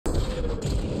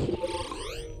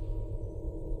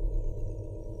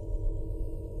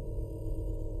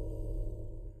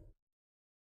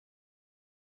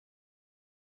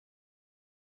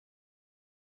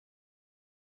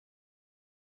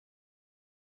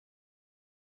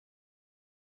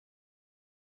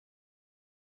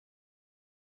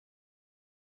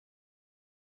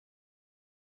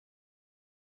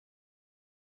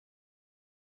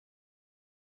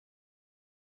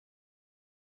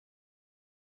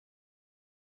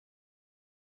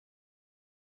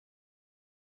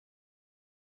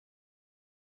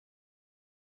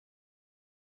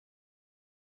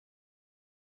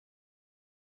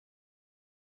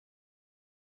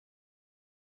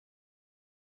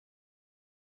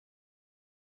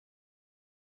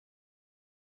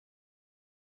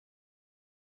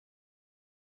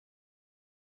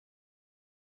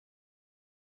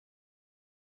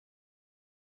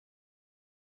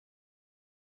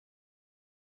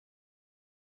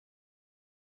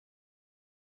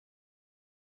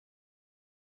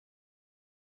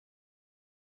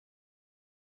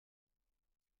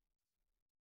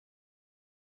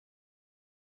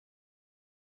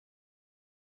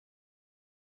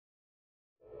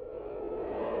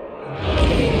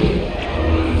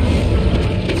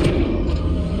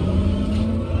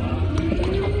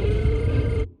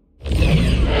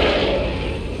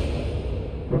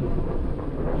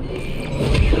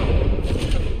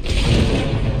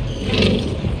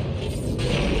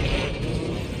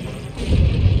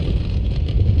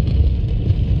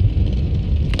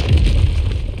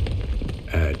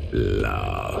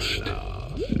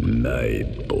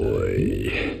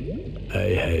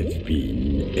have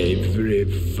been every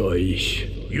voice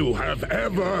you have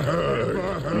ever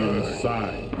heard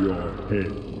inside your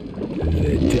head.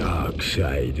 The dark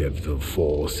side of the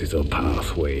Force is a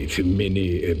pathway to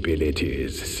many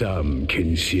abilities some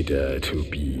consider to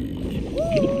be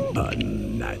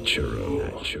unnatural.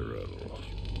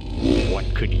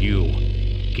 What could you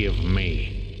give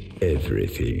me?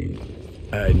 Everything.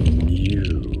 A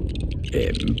new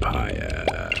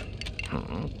empire.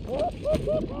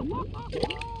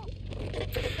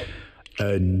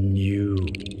 A new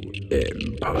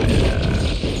empire.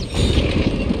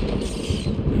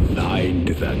 Find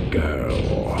the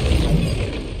girl.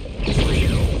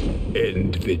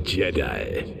 End the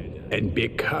Jedi. And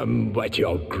become what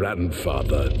your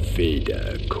grandfather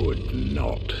Vader could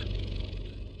not.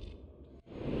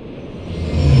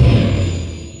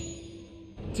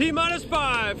 T-minus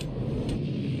 5.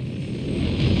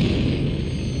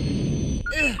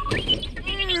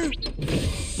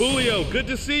 Bulio, good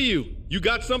to see you. You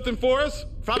got something for us?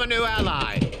 From a new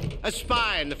ally. A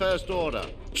spy in the First Order.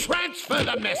 Transfer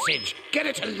the message! Get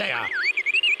it to Leia!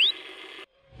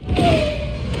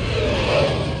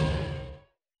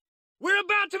 We're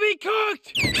about to be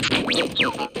cooked!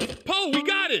 Poe, we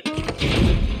got it!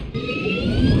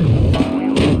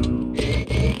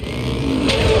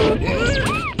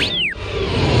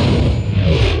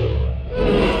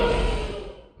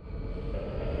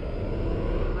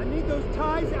 I need those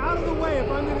ties out of the way if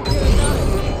I'm gonna get it done.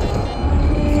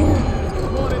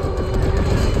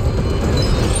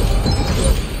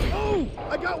 Oh!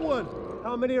 I got one!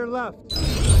 How many are left?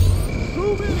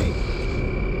 Too many!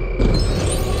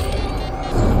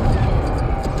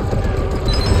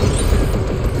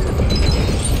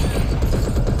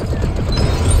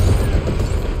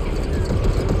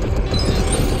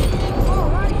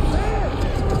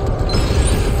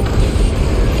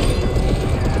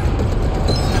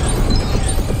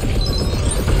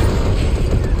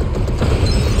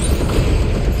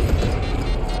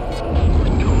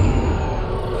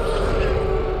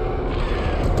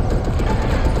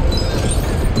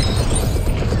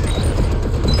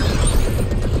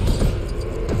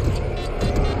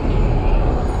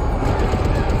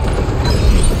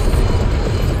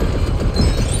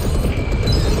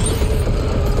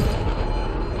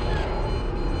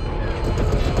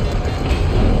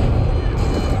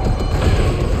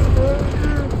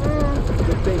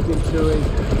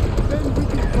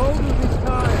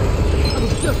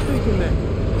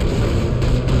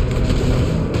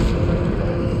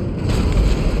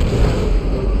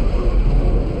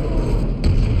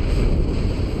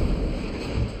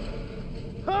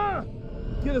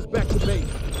 Get us back to base.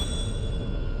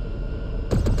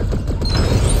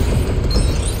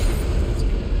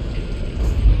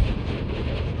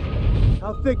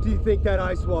 How thick do you think that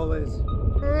ice wall is?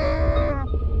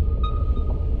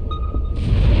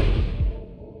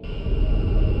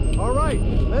 All right,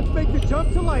 let's make the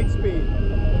jump to light speed.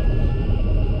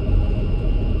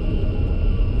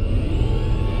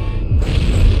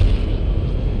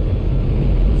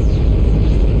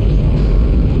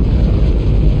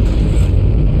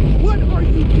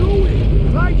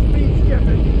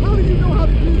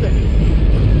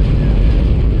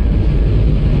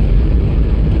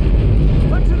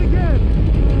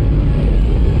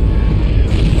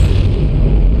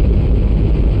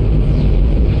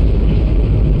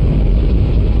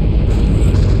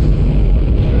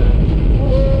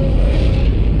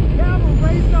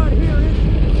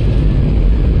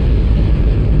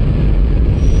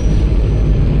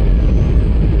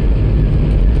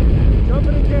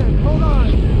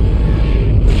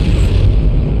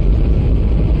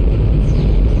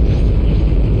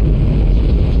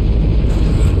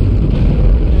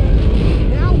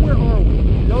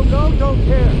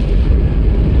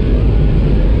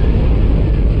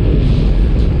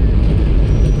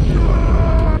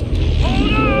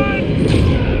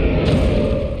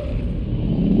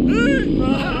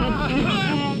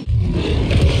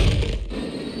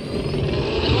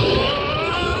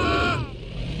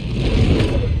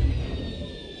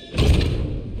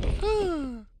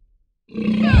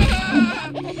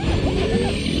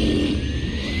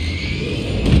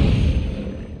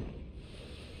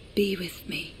 Be with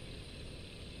me.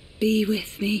 Be with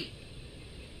me.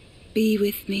 Be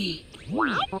with me.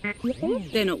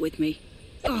 They're not with me.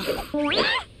 Oh.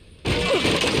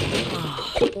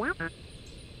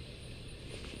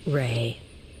 Rey,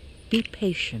 be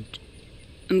patient.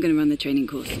 I'm gonna run the training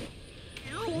course.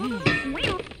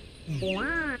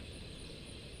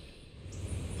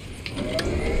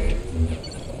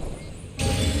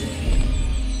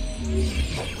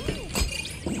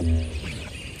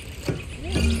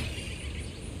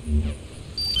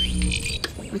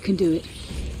 I can do it.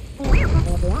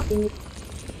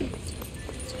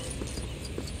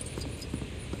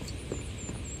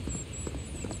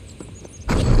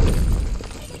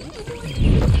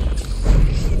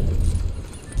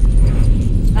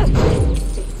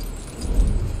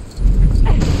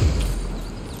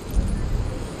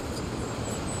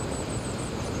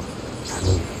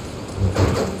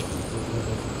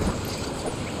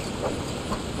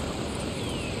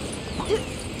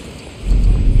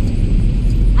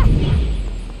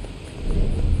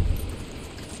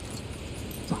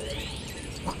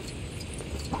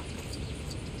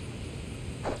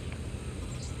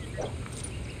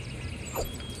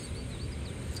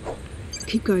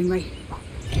 Keep going, Ray.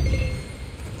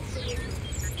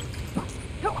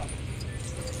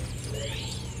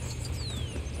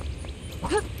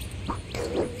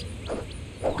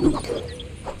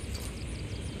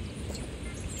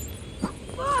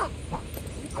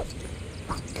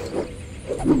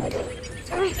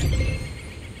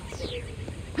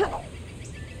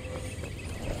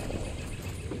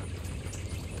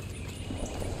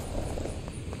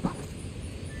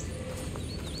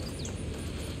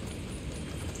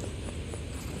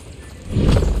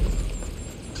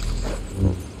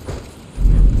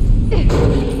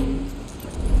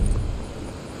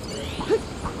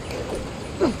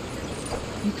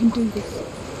 You can do this.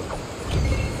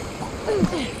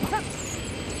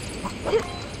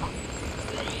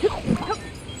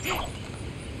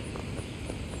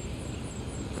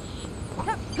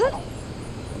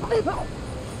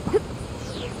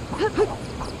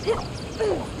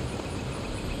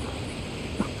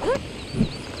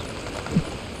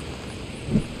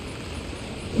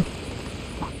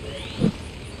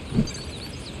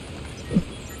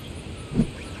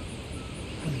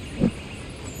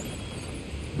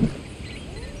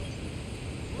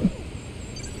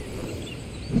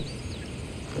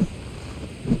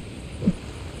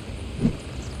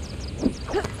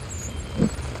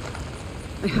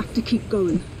 I have to keep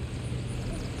going.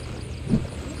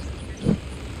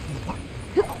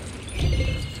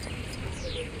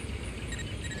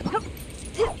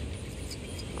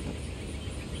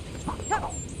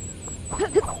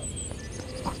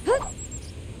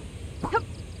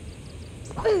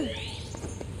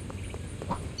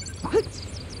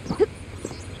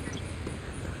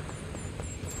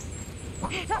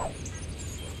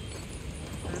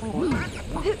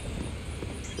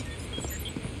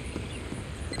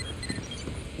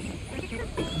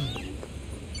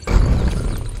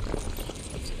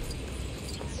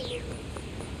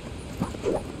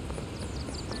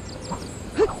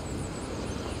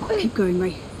 Keep going,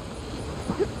 Ray.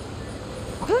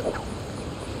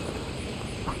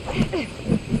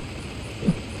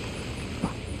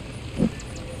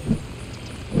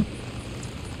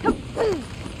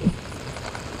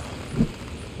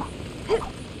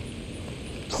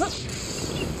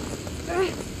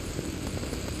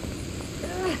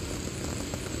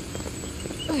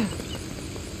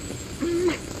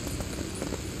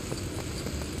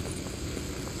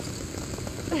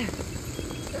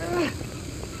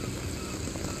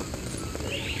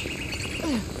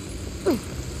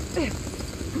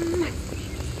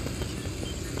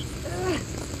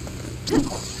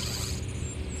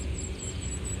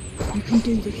 You can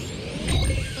do this.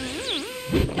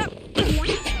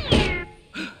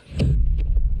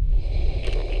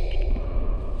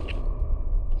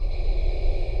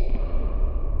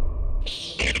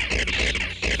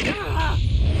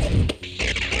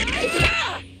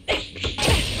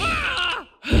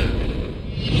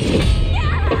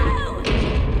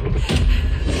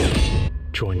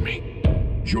 Join me.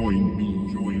 Join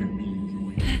me, join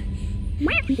me.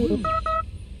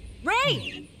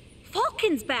 Ray!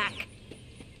 Falcon's back!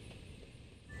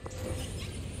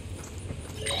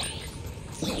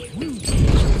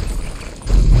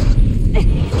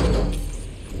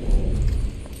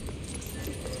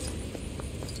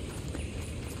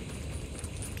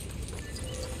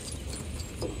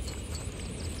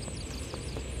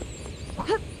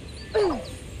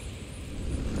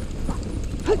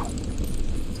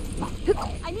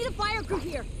 I need a fire crew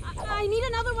here. I need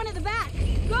another one at the back.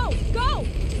 Go, go!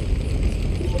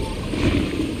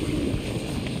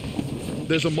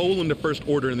 There's a mole in the First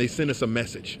Order and they sent us a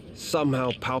message.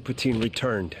 Somehow Palpatine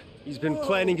returned. He's been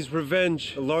planning his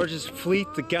revenge. The largest fleet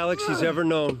the galaxy's ever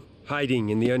known. Hiding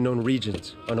in the unknown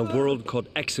regions on a world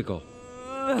called Exegol.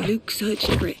 Luke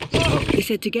searched for it. He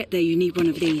said to get there you need one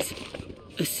of these.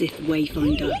 A Sith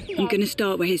Wayfinder. I'm gonna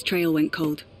start where his trail went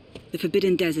cold. The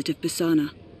Forbidden Desert of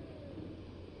Basana.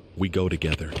 We go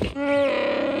together.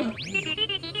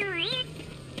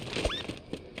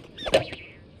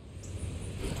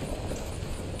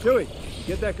 Chewie,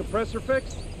 Get that compressor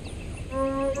fixed?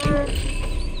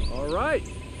 All right.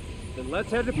 Then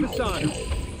let's head to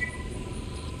Pisano.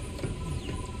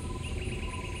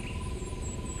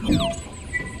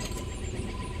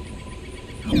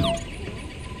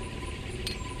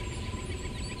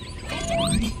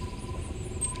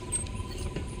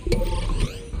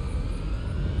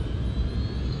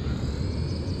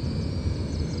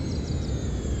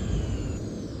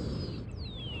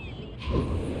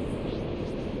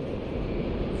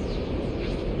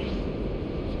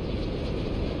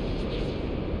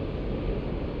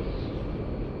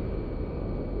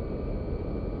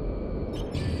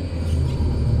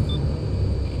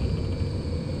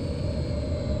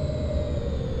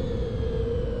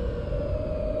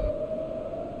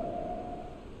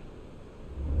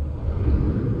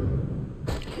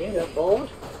 You're bored?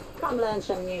 Come learn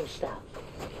some new stuff.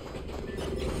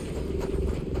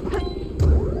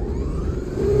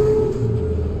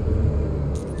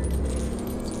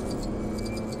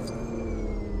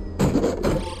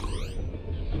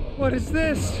 What is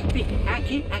this? The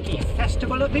Aki Aki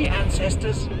Festival of the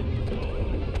Ancestors.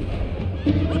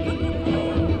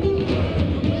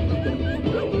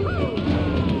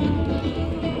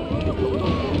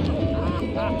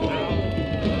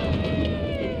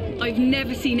 I've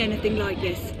never seen anything like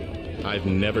this. I've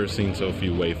never seen so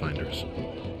few wayfinders.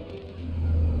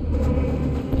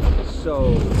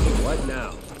 So, what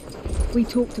now? We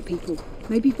talk to people.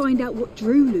 Maybe find out what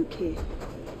drew Luke here.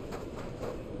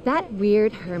 That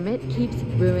weird hermit keeps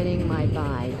ruining my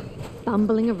vibe.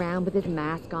 Fumbling around with his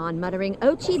mask on, muttering,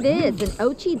 "Ochi this and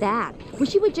Ochi that."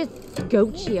 Wish he would just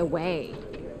gochi away.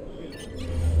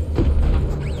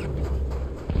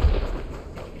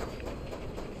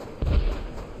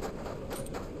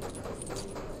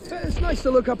 It's nice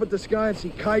to look up at the sky and see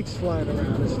kites flying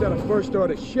around instead of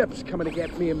first-order ships coming to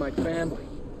get me and my family.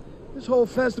 This whole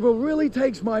festival really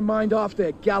takes my mind off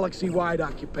their galaxy-wide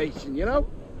occupation, you know?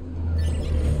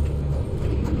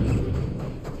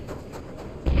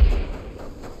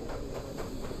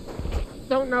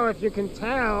 Don't know if you can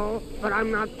tell, but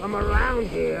I'm not from around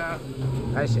here.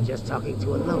 I suggest talking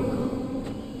to a local.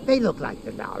 They look like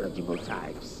the knowledgeable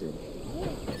types.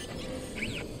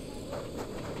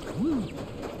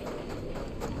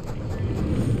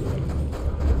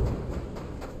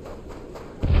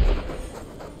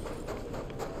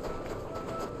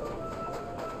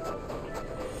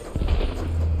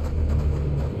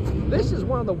 This is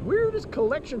one of the weirdest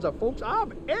collections of folks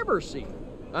I've ever seen.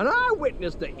 And I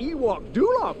witnessed the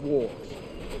Ewok-Dulok Wars.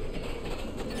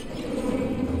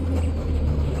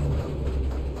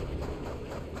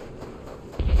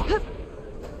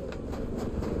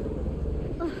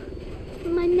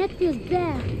 My neck feels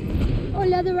bare.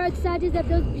 All other outsiders have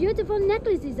those beautiful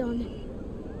necklaces on.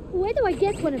 Where do I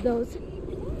get one of those?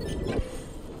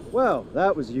 Well,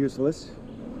 that was useless.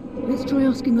 Let's try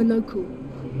asking a local.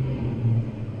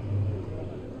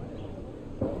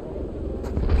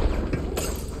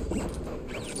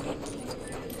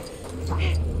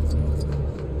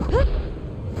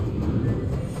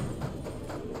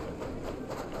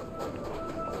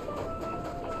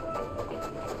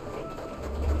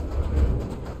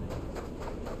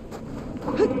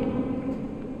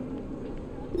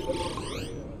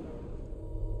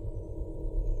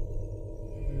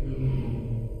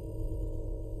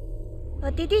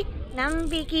 Otiti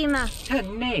Nambikima. Her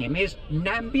name is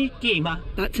Nambikima.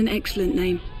 That's an excellent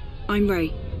name. I'm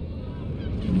Ray.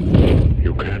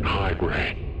 You can't hide,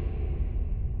 Ray.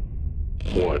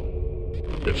 What?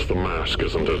 It's the mask,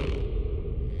 isn't it?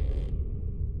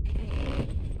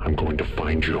 I'm going to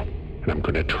find you, and I'm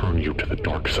going to turn you to the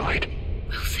dark side.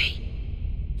 We'll see.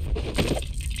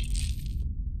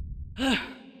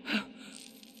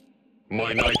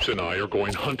 My knights and I are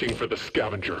going hunting for the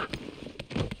scavenger.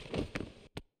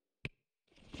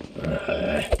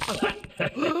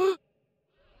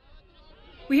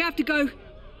 We have to go.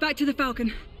 Back to the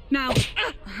Falcon. Now.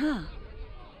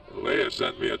 Leia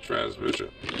sent me a transmission.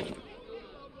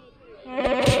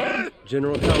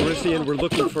 General Calrissian, we're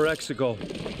looking for Exegol.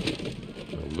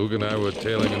 Luke and I were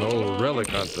tailing an old relic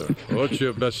hunter,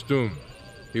 Ochi Bestum.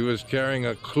 He was carrying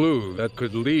a clue that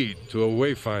could lead to a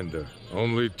wayfinder.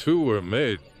 Only 2 were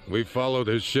made. We followed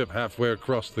his ship halfway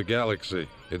across the galaxy.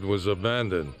 It was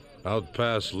abandoned, out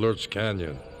past Lurch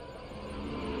Canyon.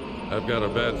 I've got a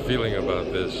bad feeling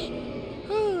about this.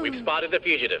 We've spotted the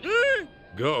fugitive.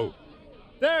 Go.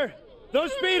 There!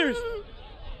 Those speeders!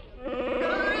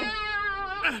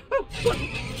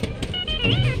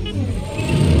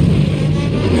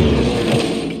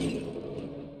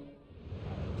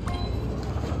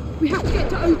 We have to get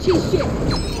to Ochi's ship.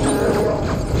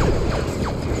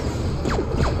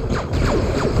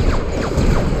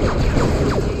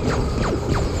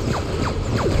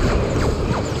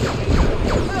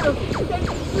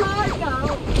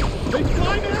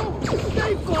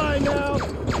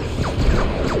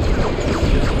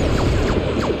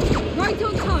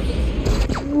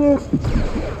 Another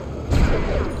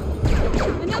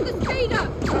speeder!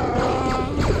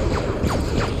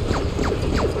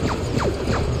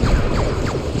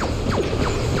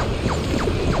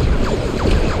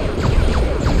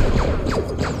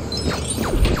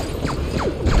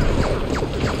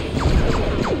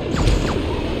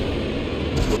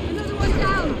 Another one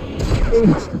down!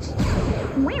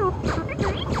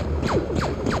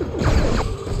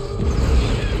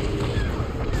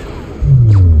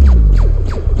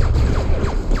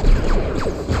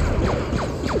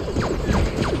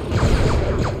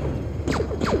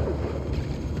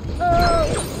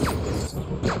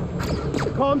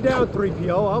 Calm down,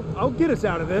 3PO. I'll get us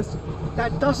out of this.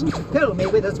 That doesn't fill me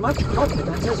with as much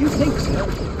confidence as you think, sir.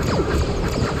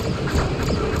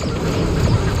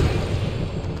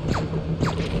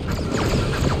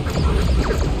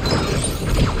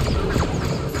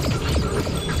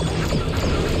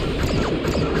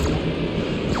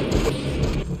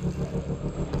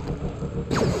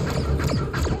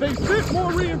 They sent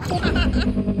more reinforcements!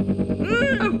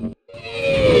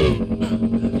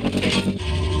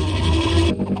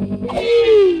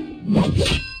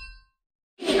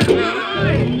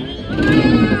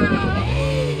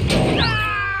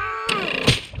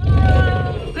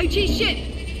 OG ship!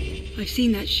 I've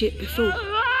seen that ship before.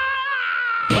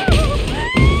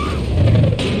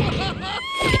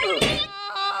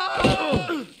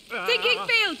 Thinking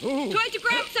field! Try to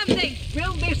grab something!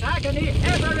 Will this agony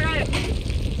ever end?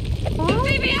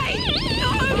 BB-8!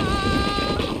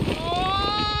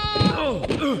 No!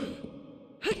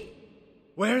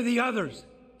 Where are the others?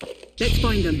 Let's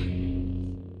find them.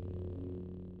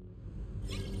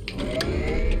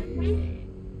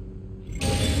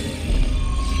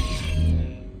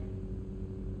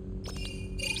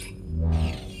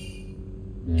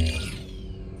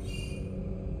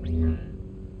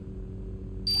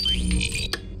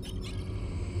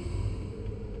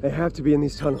 They have to be in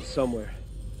these tunnels somewhere.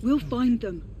 We'll find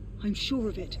them. I'm sure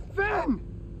of it. Fen!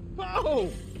 Oh!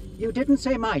 You didn't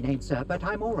say my name, sir, but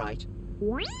I'm all right.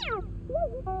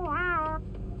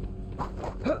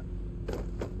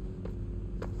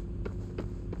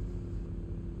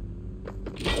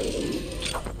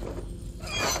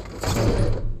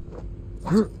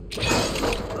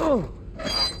 Oh!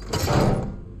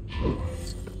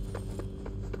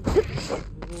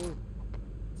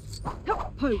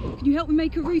 Poe, can you help me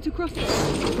make a route across it?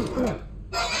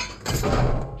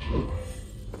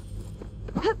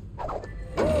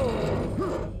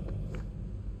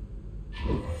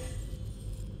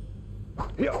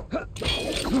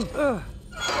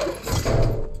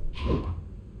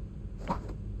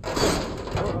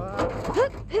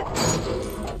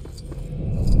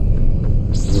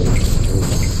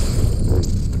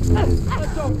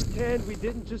 Let's all pretend we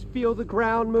didn't just feel the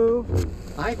ground move.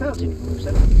 I felt it,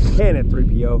 sir. Can it,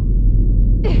 3PO?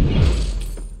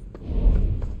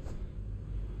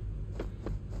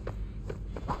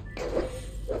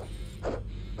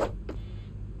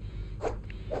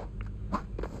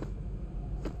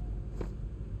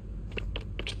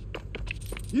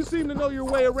 You seem to know your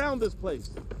way around this place.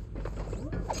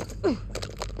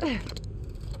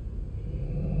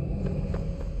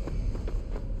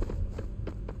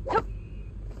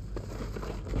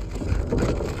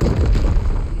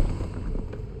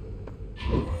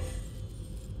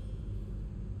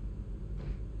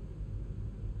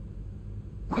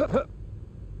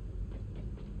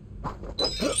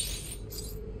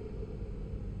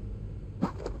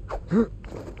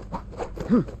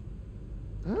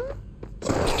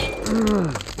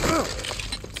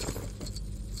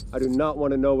 I do not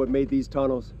want to know what made these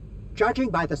tunnels. Judging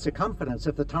by the circumference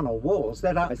of the tunnel walls,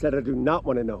 there are... I said I do not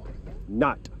want to know.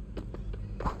 Not.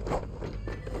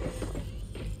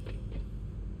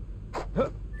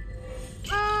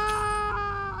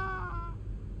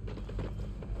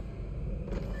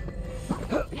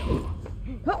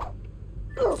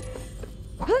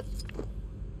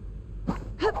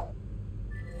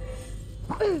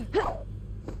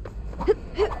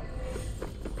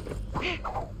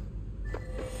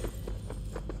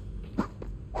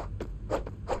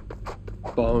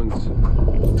 Bones.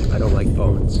 I don't like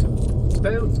bones.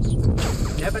 Bones.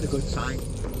 Never a good sign.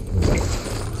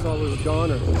 Saw we were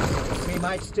gone, or... We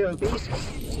might still be.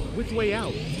 Which way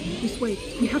out? This way.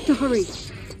 We have to hurry.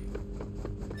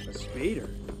 A speeder?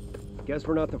 Guess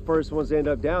we're not the first ones to end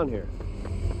up down here.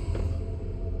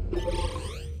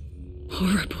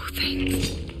 Horrible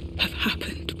things have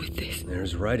happened with this.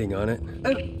 There's writing on it.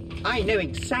 Oh, I know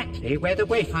exactly where the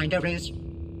Wayfinder is.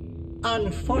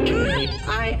 Unfortunately,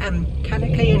 I am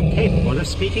mechanically incapable of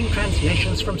speaking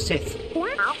translations from Sith.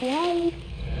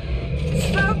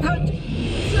 Serpent!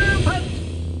 Serpent!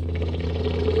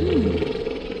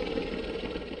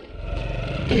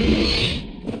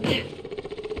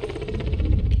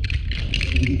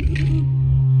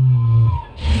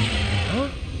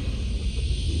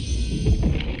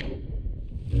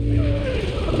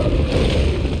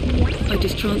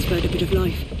 transferred a bit of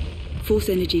life. Force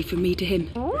energy from me to him.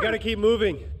 We gotta keep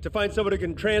moving to find someone who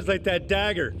can translate that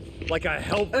dagger, like a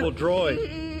helpful droid.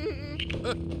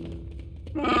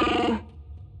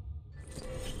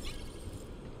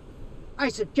 I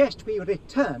suggest we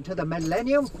return to the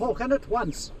Millennium Falcon at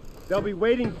once. They'll be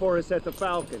waiting for us at the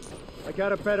Falcon. I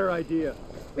got a better idea.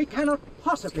 We cannot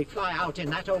possibly fly out in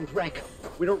that old wreck.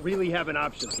 We don't really have an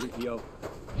option, 3PO.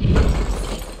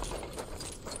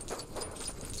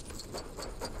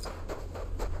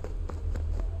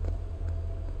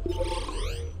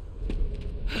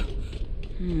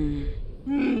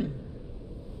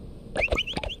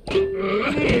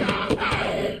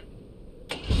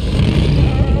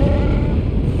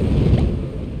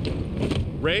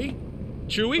 Ray?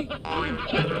 Chewie?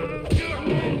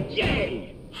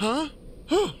 Huh?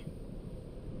 Huh?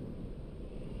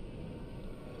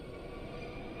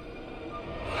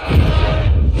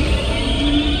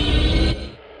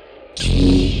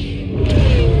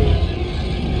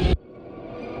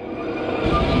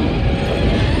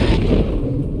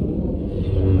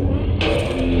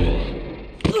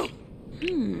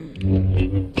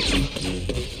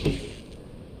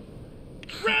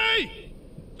 Ray!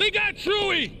 They got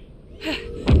Chewie!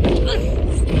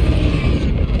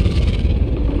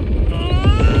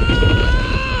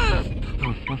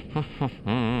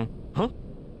 Huh?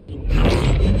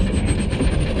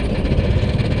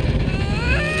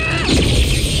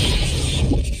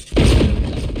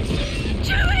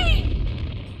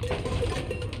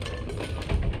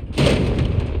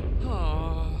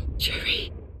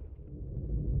 Chewie.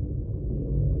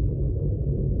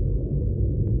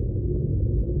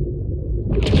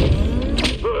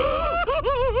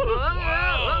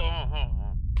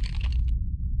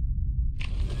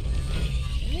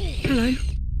 Hello.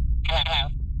 Hello.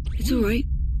 It's all right.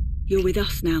 You're with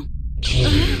us now.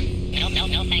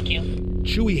 No, thank you.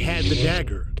 Chewie had the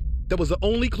dagger. That was the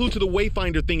only clue to the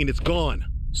Wayfinder thing, and it's gone.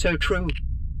 So true.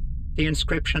 The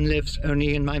inscription lives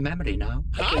only in my memory now.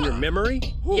 In your memory?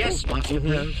 Yes, Master.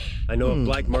 I know a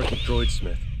black market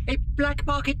droidsmith. A black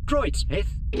market droidsmith?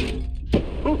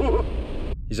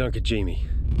 He's Uncle Jamie.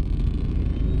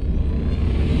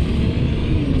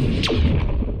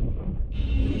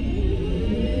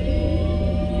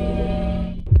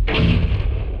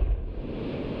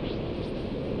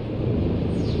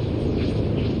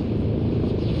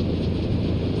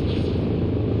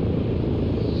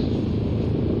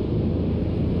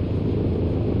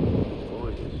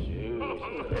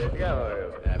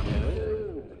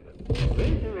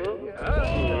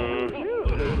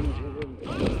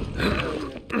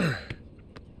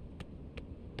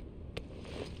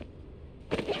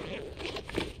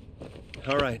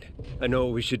 All right, I know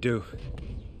what we should do.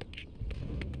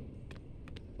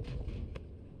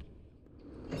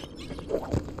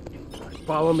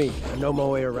 Follow me. I know my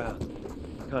way around.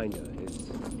 Kinda. It's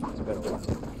been a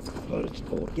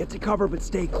while. Get to cover, but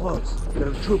stay close. There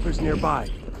are troopers nearby.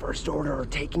 The First Order are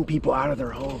taking people out of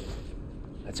their homes.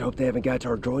 Let's hope they haven't got to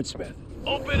our droidsmith.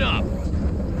 Open up!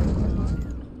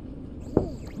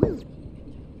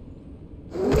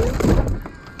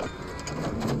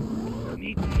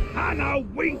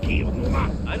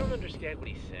 I don't understand what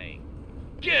he's saying.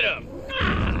 Get him!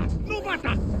 No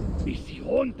bata! Misi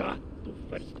honta, tu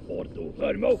First Order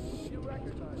vermo.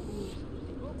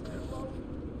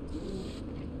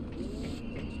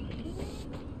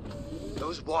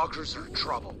 Those walkers are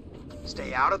trouble.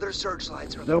 Stay out of their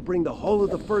searchlights or They'll bring the whole of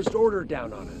the First Order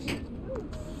down on us.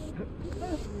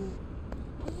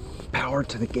 Power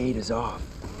to the gate is off.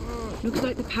 Looks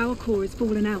like the power core has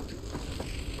fallen out.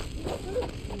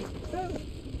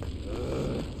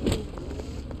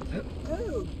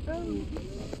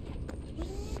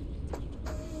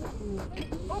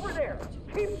 Over there!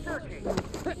 Keep searching!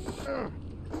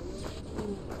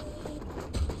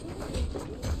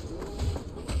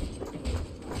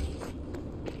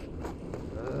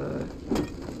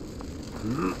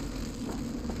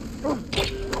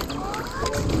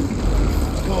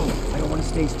 Whoa, I don't want to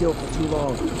stay still for too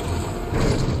long.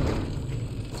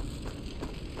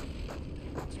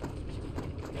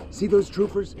 See those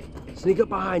troopers? Sneak up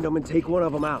behind them and take one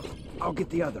of them out. I'll get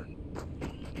the other.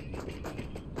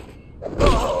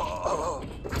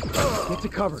 Get to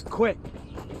cover, quick!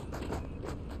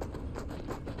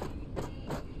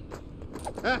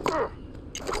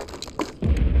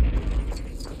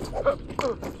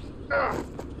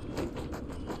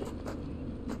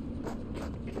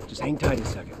 Just hang tight a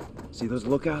second. See those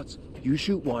lookouts? You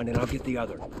shoot one and I'll get the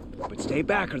other. But stay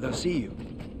back or they'll see you.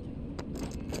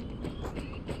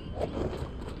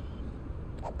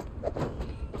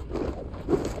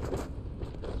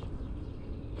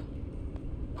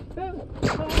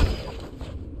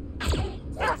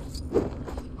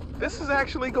 This is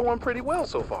actually going pretty well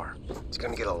so far. It's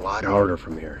gonna get a lot harder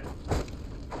from here.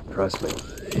 Trust me.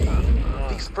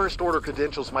 These First Order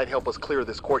credentials might help us clear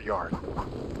this courtyard.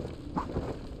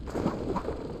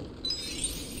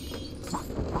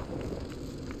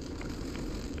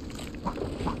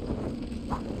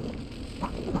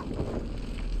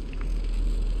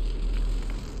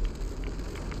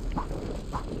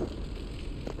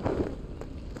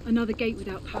 Another gate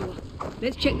without power.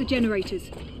 Let's check the generators.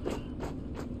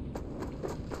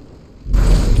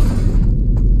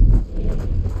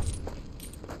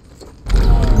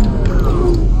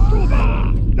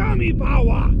 Dummy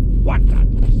power! What the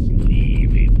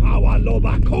sleevey power,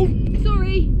 Lobacon?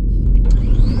 Sorry!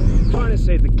 Trying to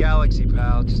save the galaxy,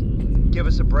 pal. Just give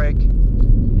us a break.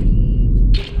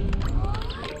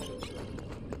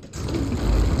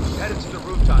 Headed to the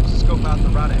rooftops to scope out the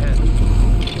route ahead.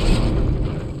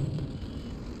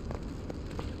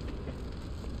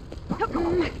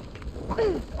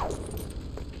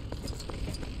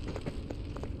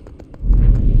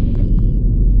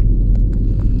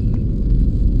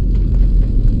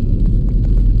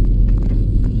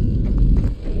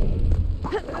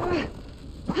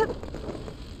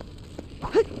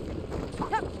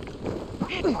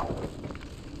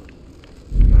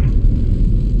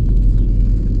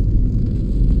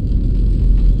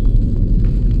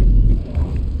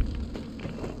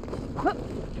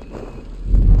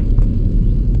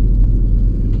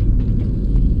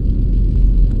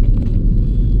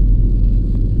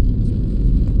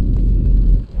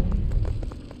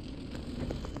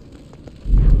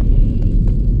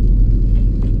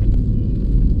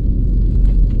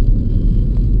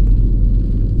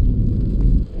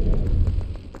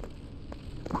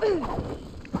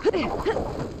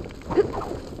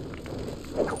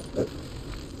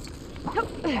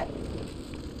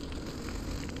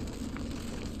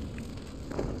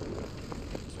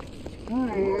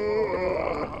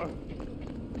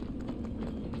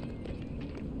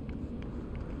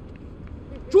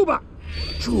 Juba!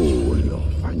 Chulo,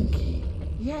 funky.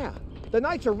 Yeah, the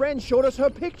Knights of Ren showed us her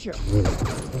picture.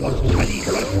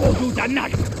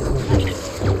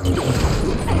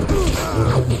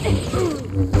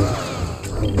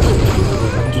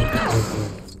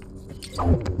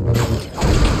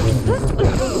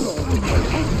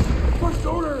 First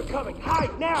Order coming!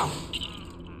 Hide now!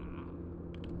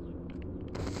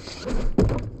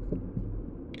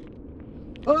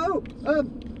 Oh,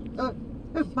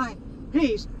 my,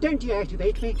 please don't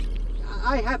deactivate me.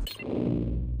 I have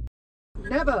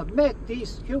never met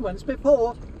these humans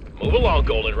before. Move along,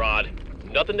 Goldenrod.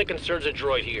 Nothing that concerns a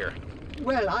droid here.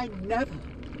 Well, I never.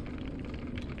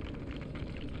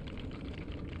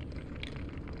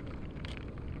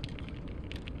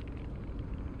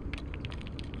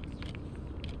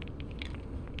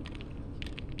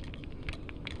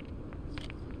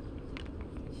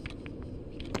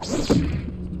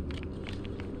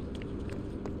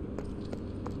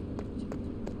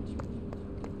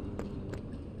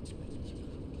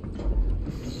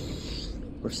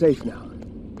 We're safe now.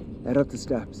 Head up the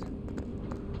steps.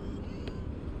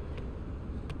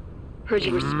 Heard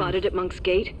you were spotted at Monk's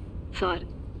Gate. Thought,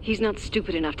 he's not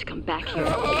stupid enough to come back here.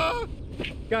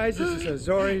 Guys, this is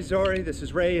Zori, this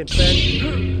is Ray and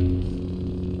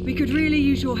Fen. We could really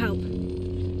use your help.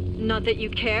 Not that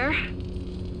you care,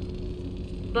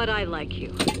 but I like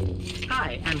you.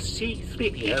 I am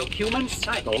C-3PO, human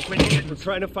cyborg rendition. We're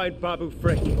trying to find Babu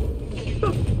Frick.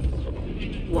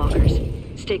 Walkers,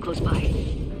 stay close by.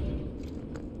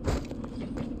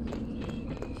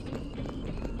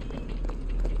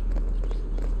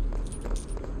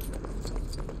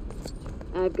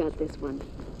 I've got this one.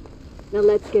 Now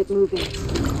let's get moving.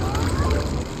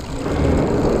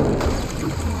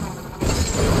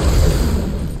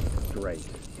 Great.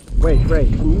 Wait, Ray,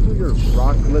 can you do your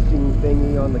rock lifting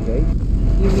thingy on the gate?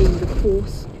 You mean the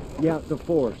Force? Yeah, the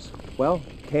Force. Well,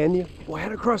 can you? We'll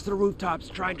head across the rooftops,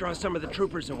 try and draw some of the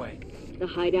troopers away. The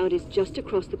hideout is just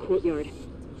across the courtyard.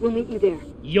 We'll meet you there.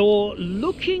 You're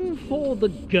looking for the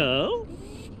girl?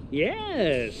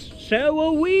 Yes, so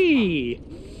are we.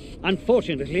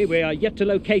 Unfortunately, we are yet to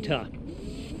locate her.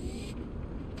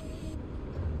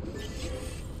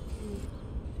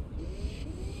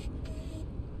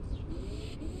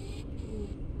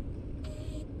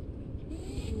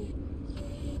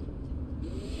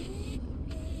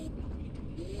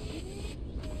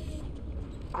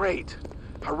 Great.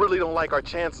 I really don't like our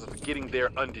chances of getting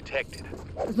there undetected.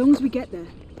 As long as we get there.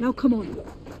 Now come on.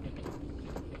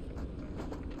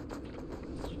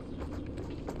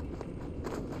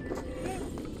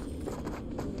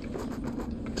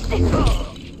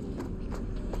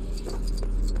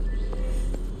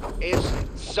 Is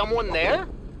someone there?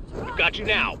 We've got you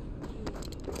now.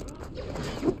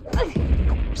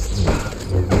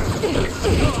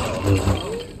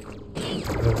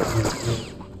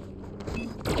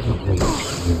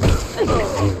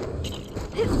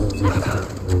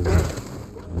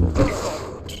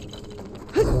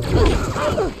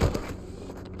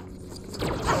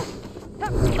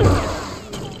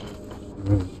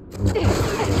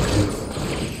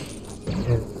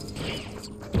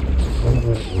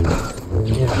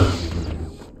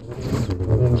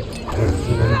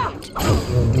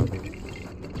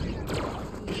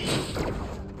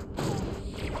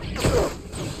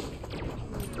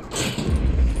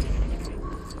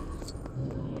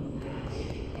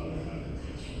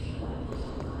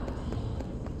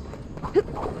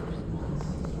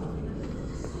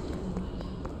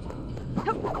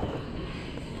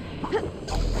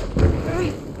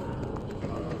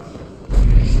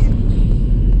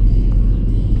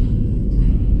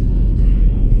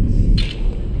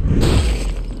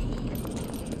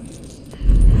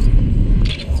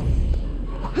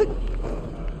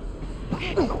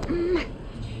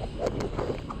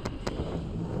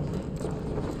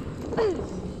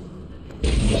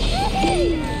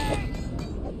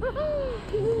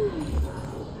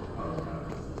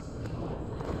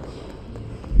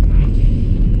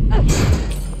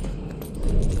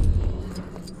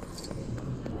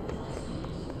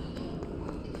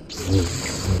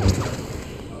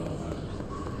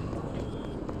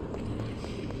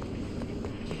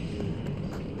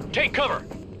 Take cover!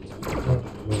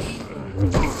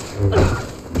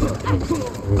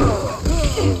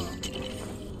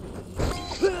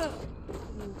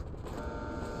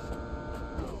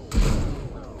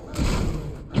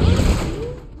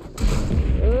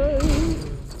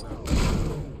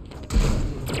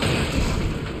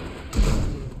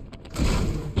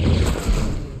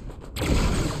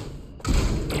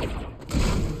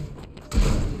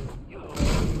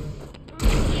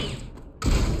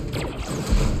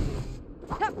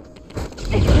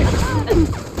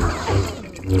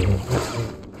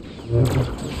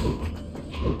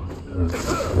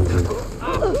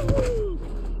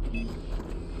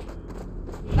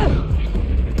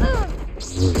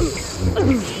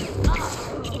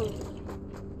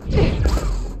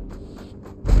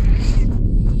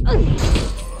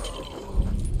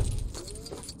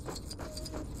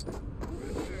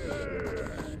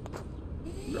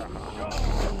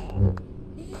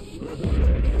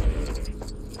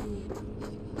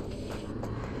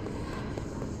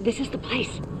 This is the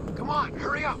place. Come on,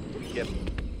 hurry up. Yep.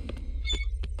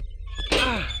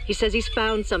 He says he's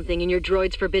found something in your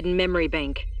droid's forbidden memory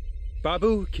bank.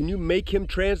 Babu, can you make him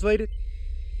translate it?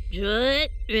 Droid,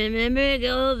 remember the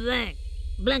old thing.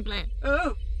 Blank blank.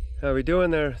 Oh, How we doing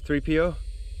there, 3PO?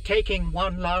 taking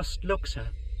one last look, sir.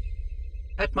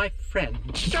 At my friend.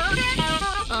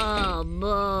 Oh,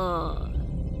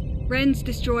 boy. Ren's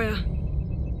destroyer.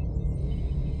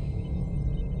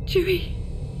 Chewie!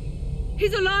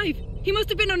 He's alive! He must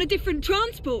have been on a different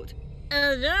transport! The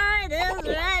droid is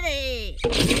ready!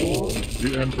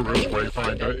 The Emperor's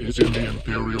Wayfinder is in the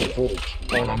Imperial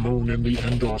Vault, on a moon in the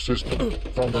Endor system,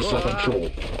 from the southern shore.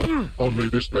 Only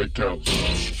this they tell.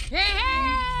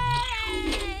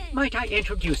 Might I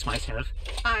introduce myself?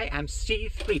 I am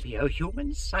C-3PO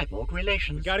Human-Cyborg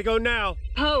Relations. Gotta go now.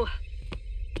 Poe!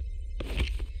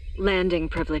 Landing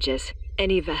privileges.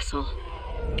 Any vessel.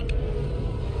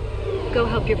 Go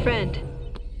help your friend.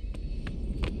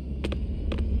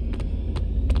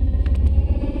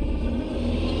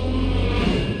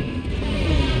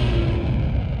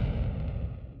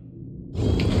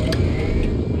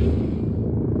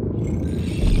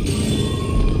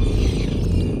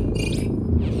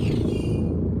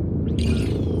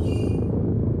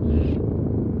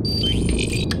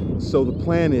 So the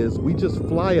plan is we just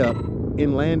fly up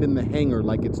and land in the hangar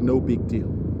like it's no big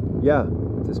deal. Yeah,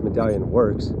 if this medallion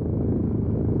works.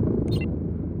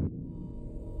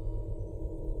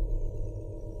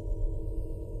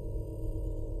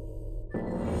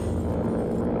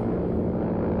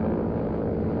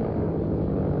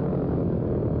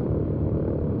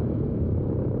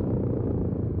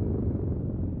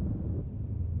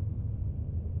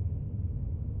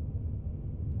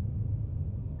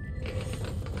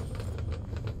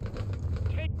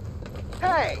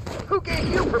 Hey, who gave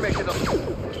you permission to...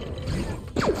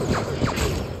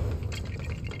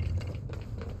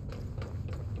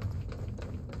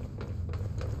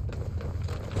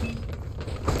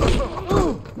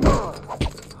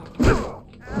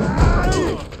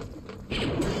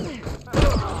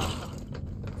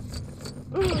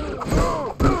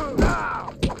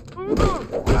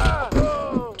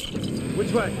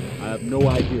 Which way? I have no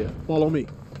idea. Follow me.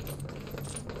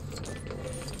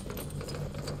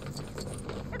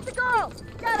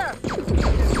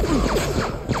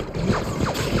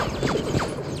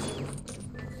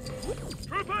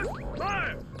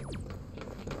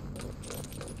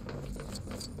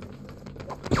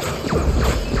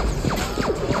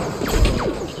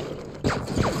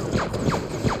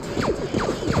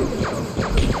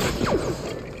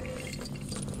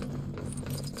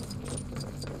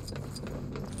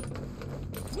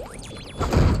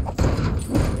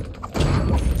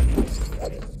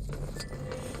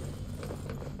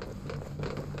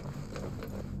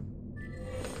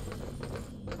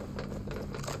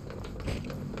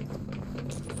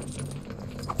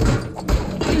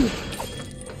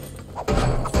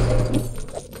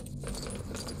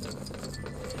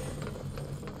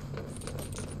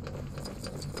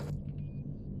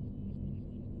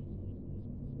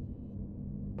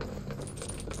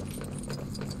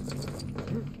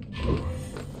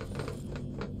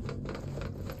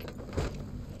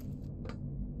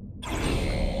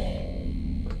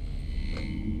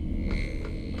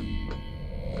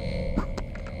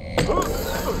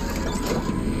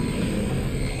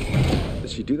 Did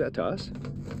she do that to us?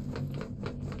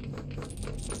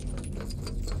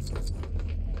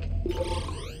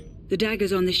 The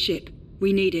dagger's on this ship.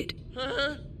 We need it.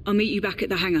 I'll meet you back at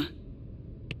the hangar.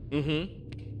 Mm-hmm.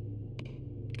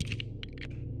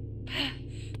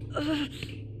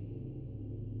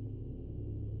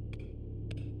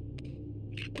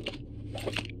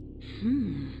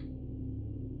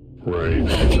 Ray,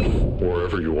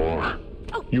 wherever you are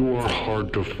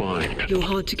hard to find. You're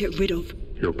hard to get rid of.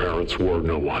 Your parents were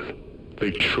no one.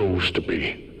 They chose to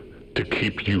be. To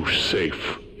keep you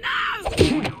safe.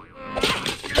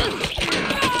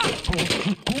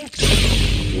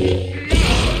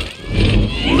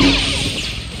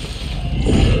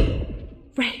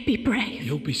 Ray, be brave.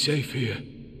 You'll be safe here.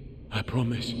 I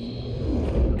promise.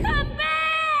 Come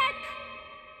back!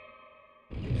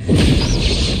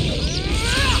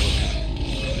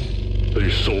 They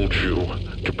sold you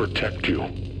to protect you.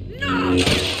 No!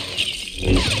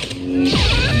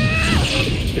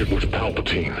 It was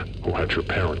Palpatine who had your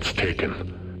parents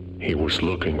taken. He was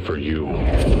looking for you.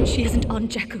 She isn't on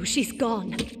Jakku. She's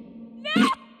gone.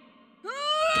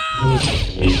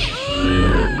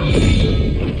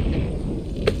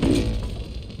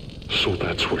 So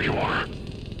that's where you are.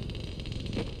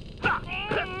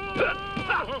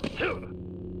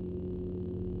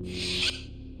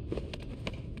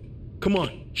 Come on,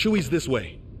 Chewie's this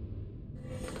way.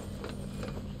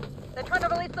 They're trying to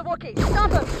release the Wookiee.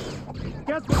 Stop them!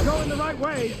 Guess we're going the right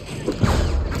way.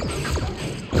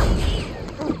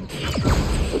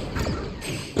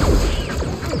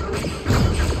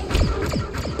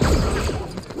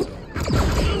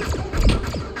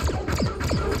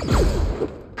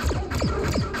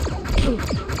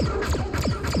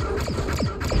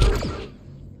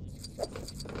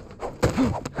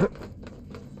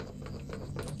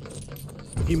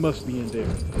 He must be in there.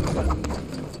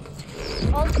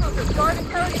 All troopers, guard and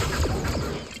target.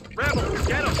 Rebels,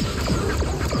 get him!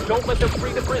 Don't let them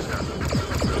free the prisoner.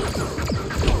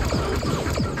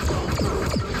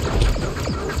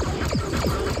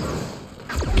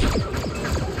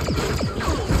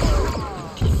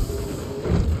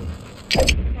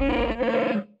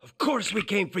 Of course we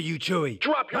came for you, Chewie.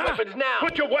 Drop your weapons now!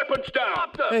 Put your weapons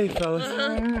down! Hey,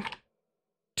 fellas.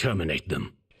 Terminate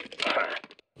them.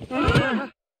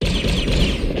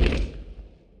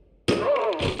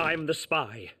 I'm the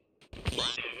spy.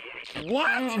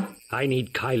 What? I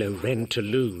need Kylo Ren to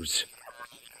lose.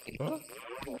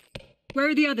 Where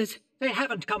are the others? They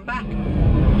haven't come back.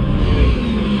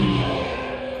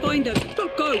 Find them.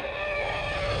 Go!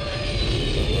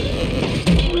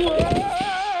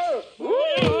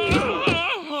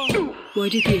 Why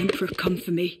did the Emperor come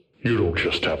for me? You don't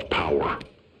just have power.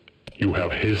 You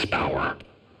have his power.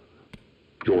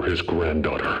 You're his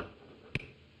granddaughter.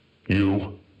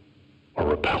 You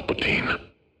are a Palpatine.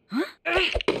 Huh?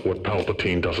 What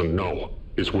Palpatine doesn't know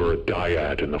is we're a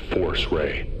dyad in the Force,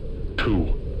 Ray.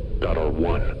 Two that are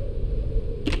one.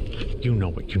 You know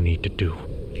what you need to do.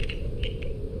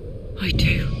 I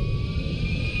do.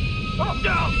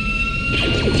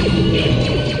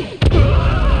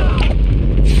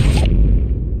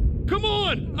 Come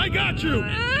on! I got you!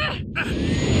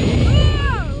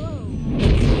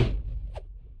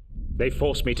 They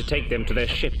forced me to take them to their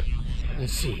ship. I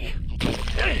see.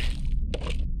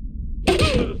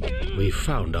 We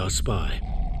found our spy.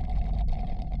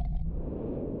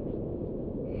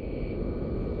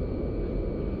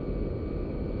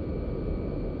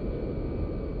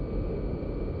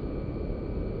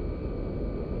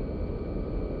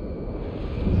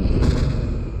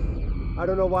 I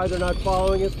don't know why they're not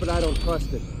following us, but I don't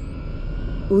trust it.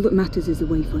 All that matters is the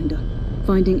Wayfinder.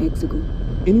 Finding Exegol.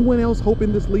 Anyone else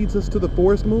hoping this leads us to the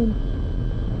forest moon?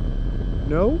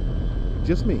 No?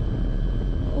 Just me.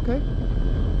 Okay.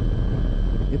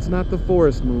 It's not the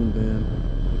forest moon,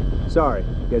 then. Sorry,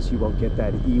 guess you won't get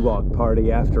that Ewok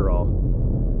party after all.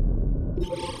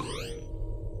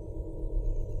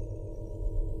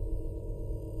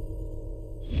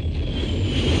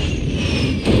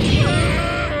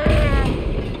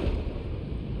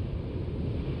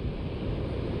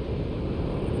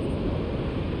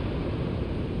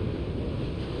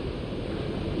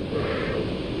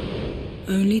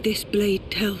 Only this blade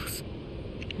tells.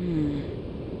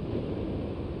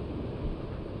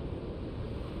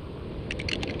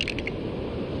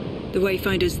 The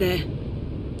Wayfinder's there.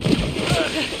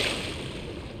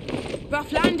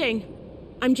 Rough landing.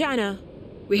 I'm Jana.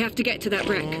 We have to get to that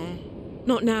wreck.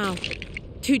 Not now.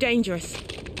 Too dangerous.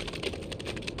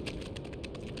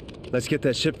 Let's get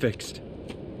that ship fixed.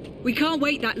 We can't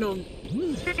wait that long.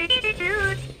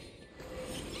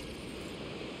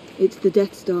 It's the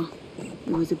Death Star.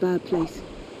 It was a bad place.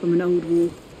 From an old war.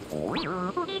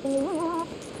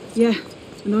 Yeah,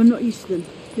 and I'm not used to them.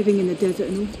 Living in the desert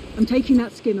and all. I'm taking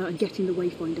that skimmer and getting the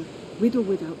Wayfinder. With or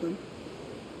without them.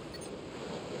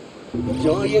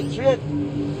 Enjoy your trip.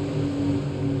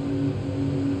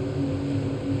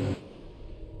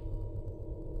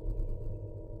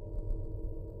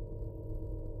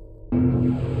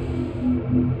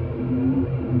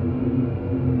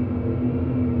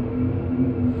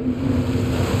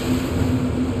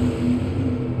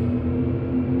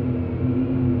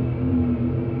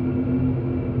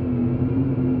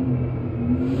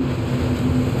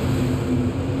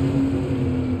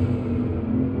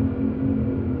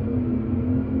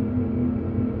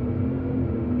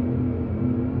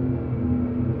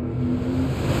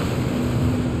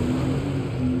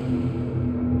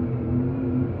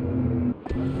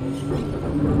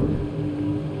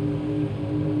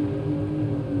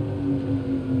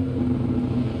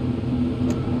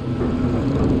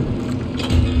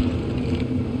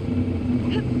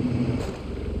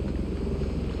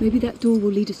 Maybe that door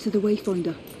will lead us to the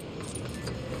Wayfinder.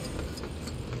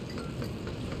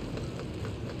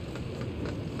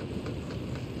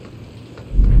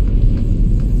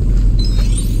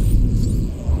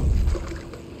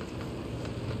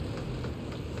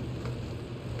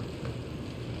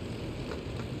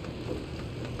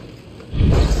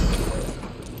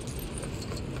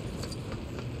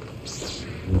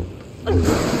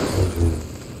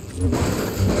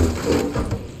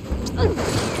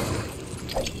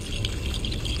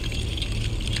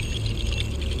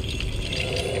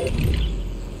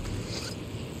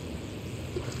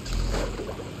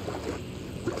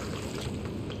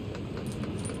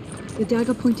 The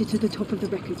dagger pointed to the top of the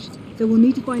wreckage, so we'll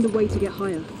need to find a way to get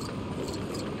higher.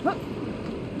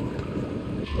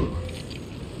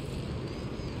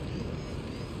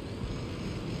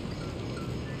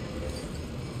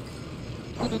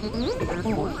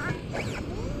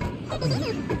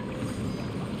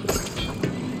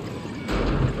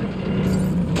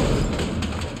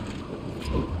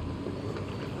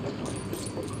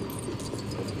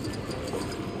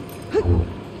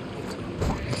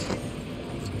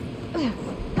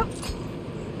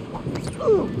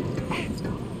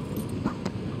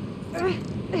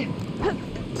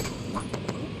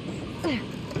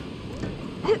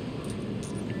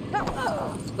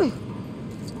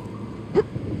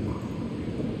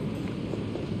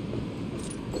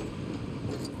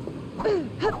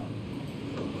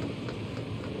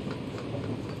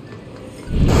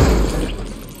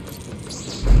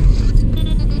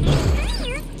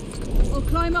 I'll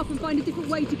climb up and find a different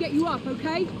way to get you up,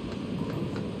 okay?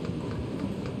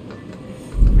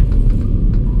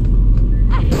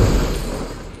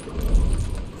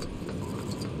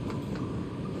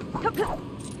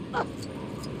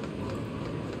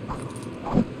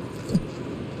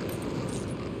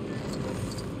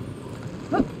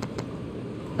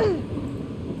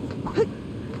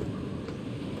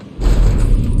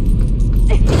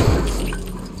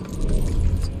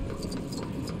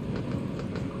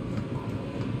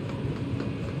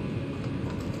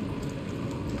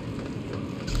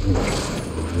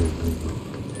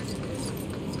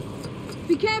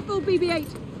 Be careful,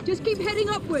 BB-8. Just keep heading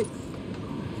upwards.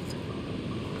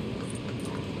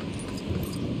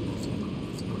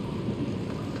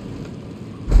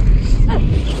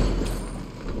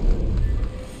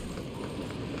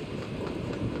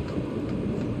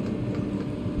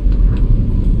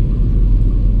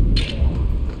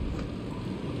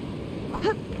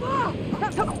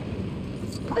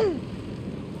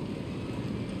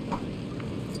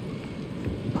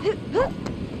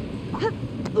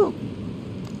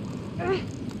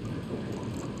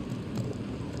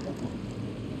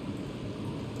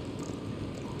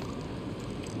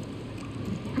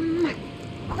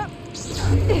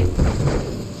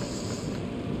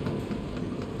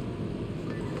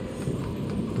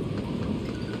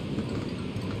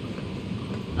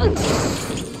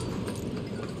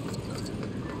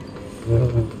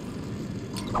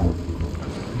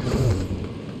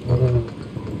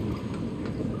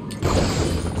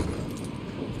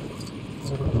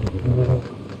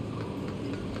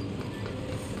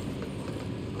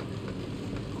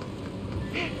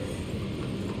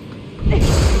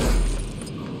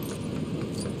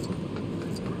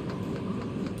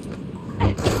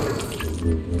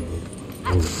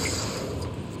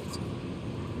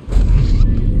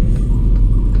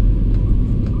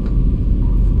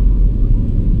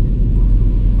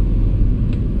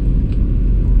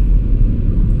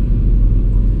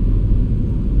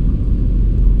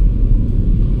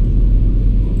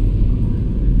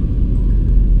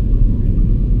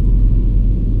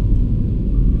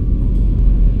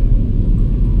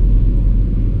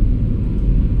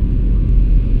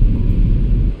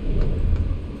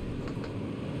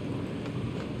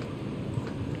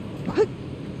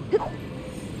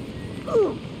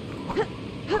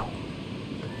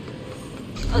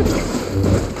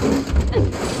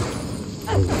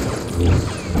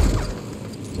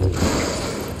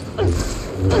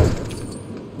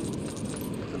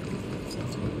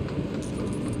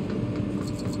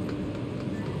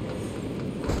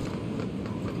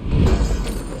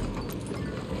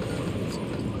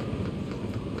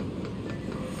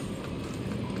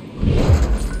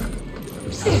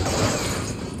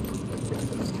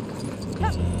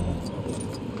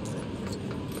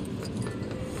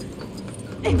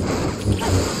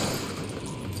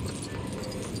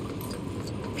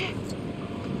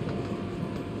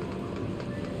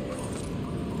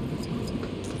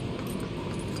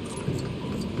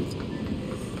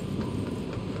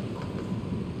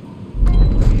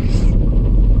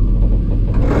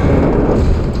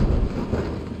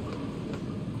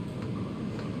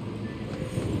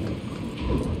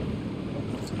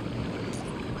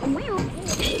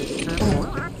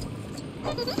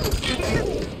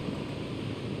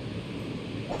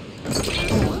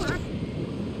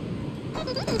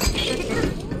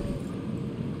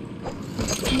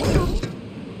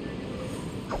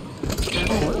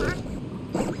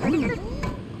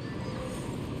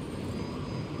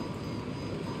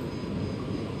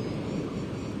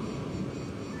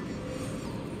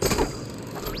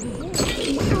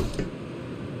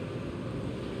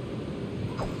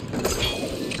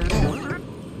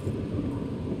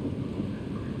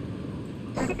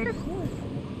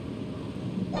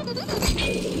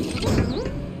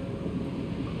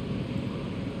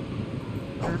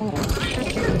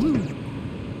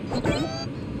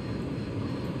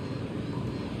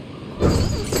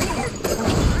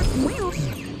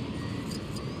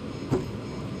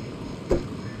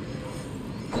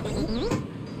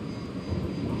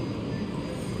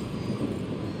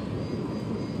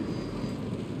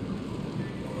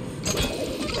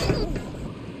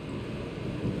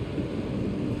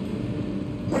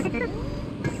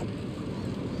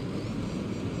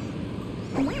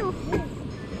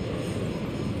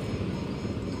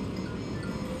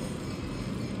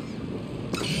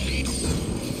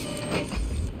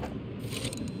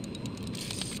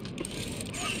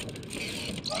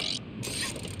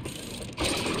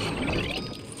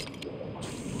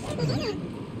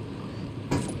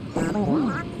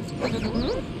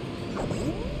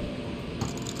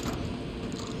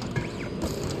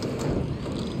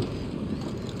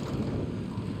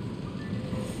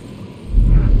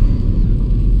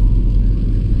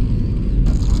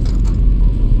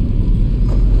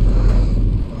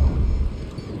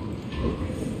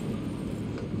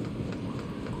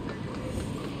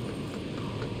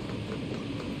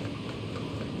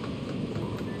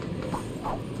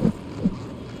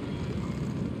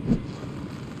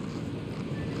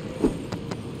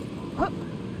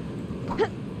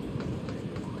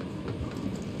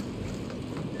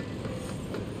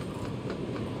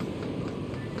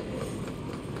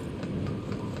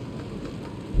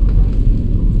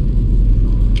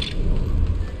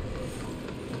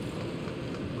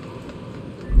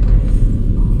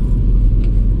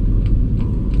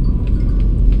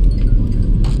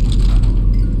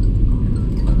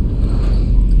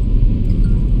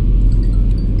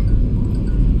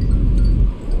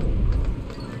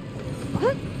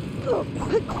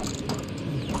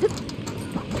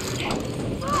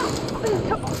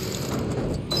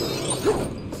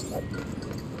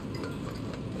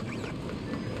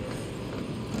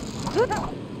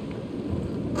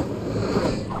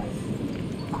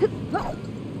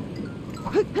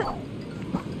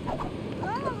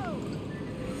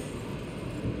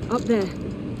 Up there.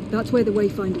 That's where the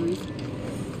Wayfinder is.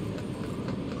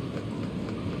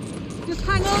 Just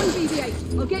hang on,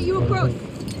 BB-8. I'll get you across.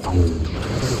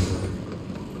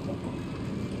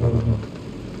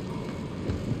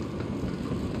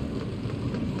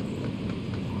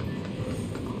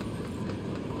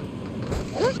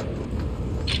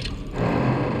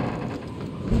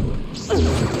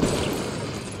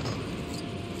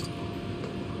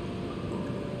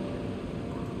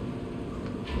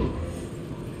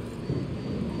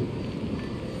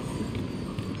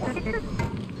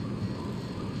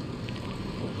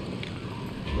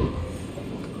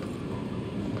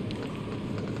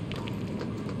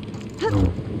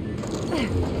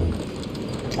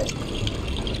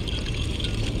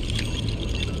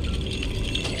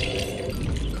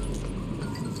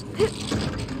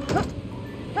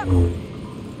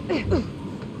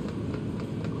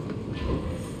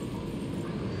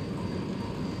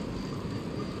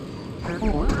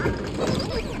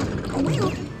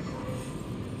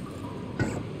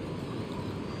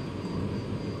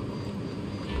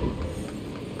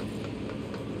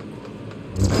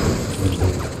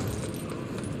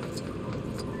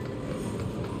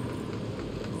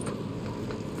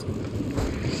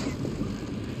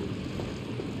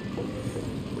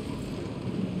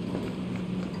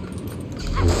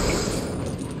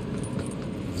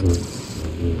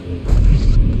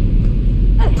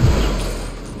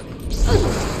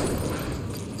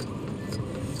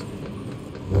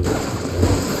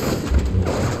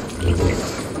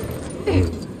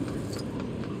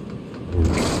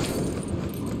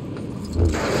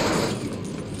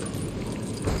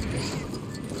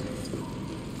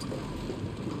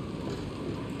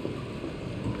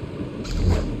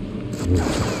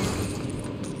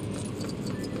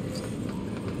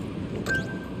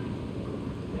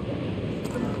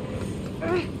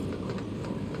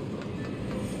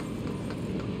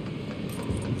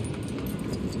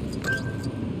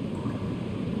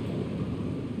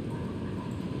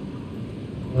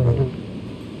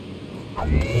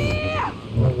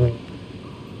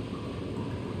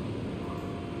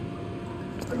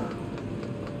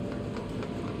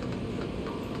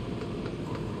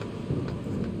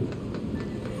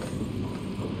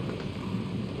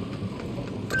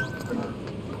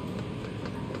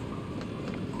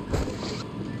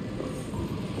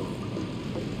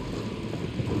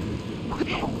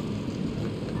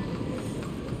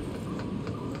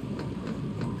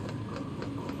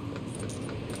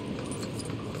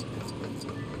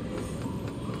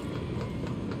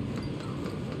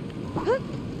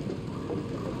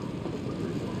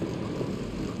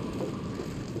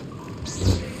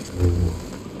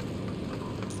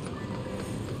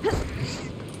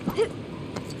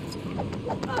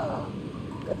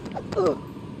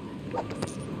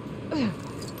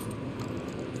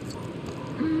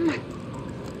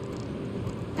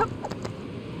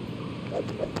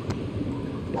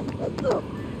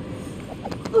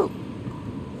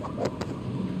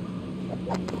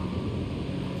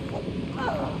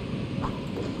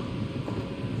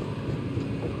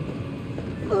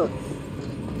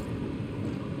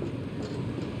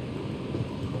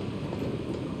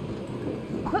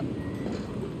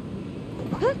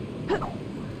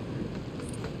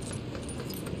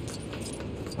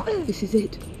 This is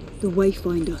it. The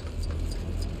Wayfinder.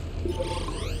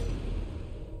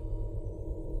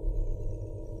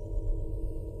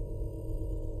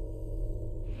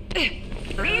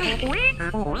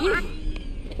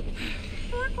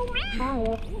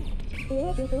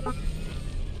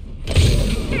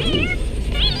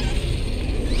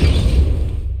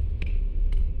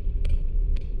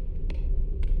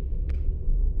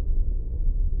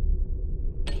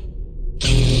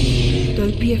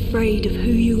 Don't be afraid of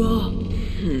who you are.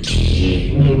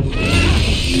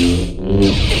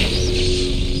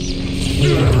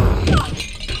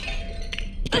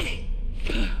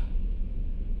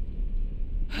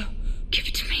 Give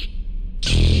it to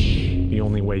me. The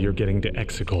only way you're getting to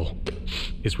Exegol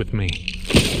is with me.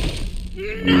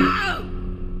 No!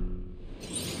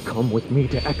 Come with me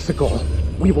to Exegol.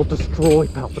 We will destroy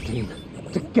Palpatine.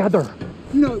 Together.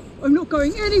 No, I'm not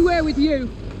going anywhere with you.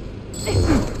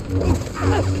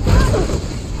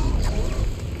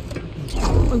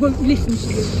 I won't listen to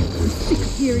you. I'm sick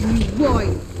of hearing you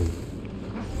whine.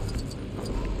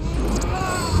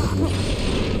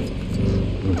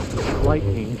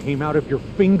 Lightning came out of your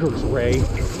fingers, Rey.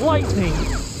 Lightning!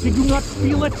 Did you not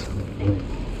feel it?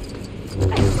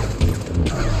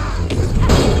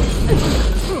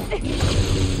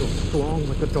 You're strong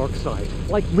with the dark side,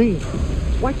 like me.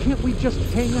 Why can't we just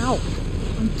hang out?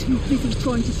 I'm too busy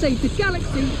trying to save the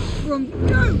galaxy from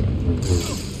you!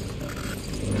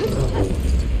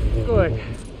 Good.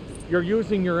 You're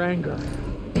using your anger.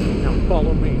 Now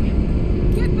follow me.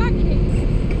 Get back here!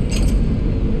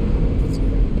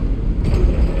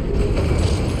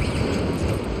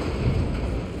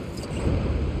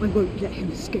 I won't let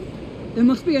him escape. There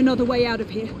must be another way out of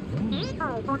here.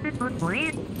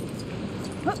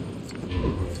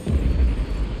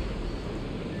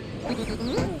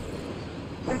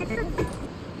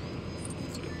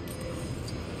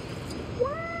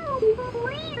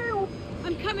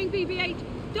 I'm coming, BB-8.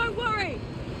 Don't worry.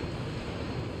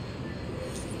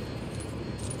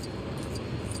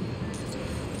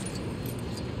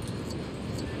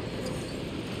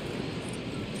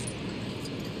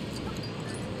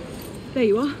 There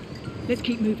you are. Let's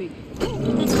keep moving.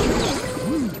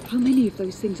 How many of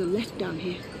those things are left down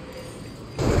here?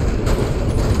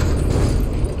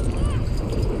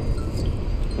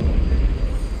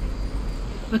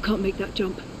 I can't make that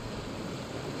jump.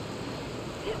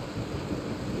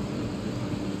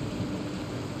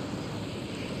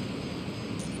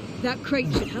 That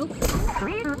crate should help.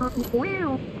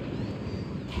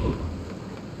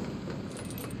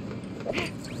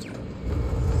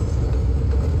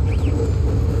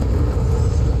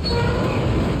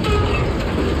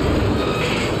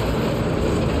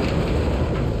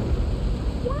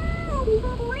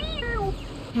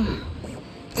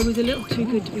 It was a little too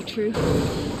good to be true.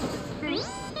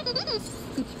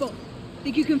 Good spot.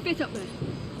 Think you can fit up there?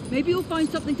 Maybe you'll find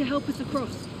something to help us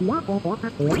across.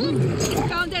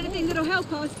 Found anything that'll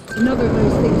help us? Another of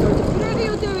those things are... Whatever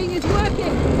you're doing is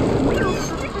working!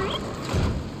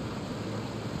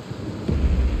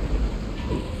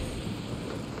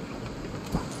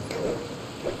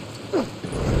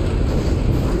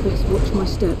 I best watch my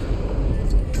step.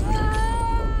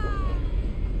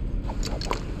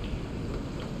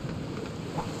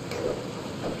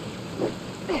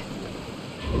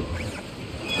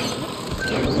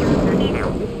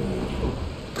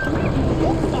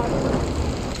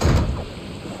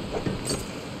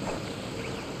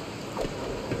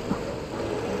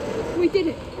 We did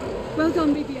it! Well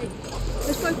done, BB-8.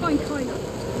 Let's go find Kylo.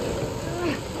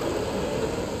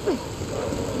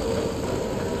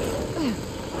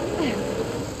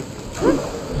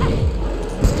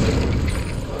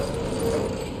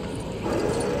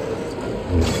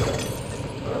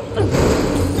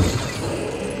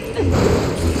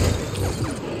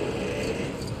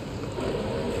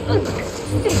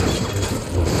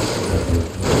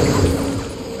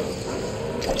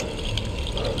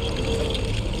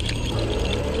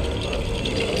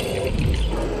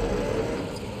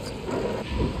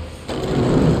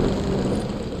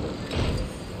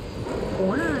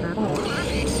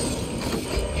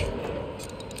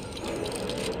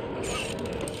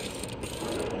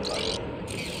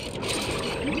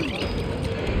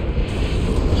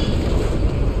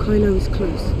 Kylo is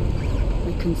close.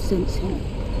 I can sense him.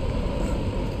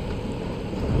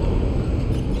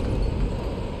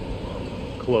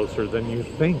 Closer than you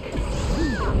think. The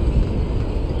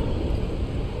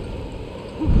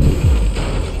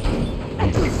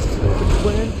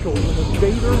grandchildren of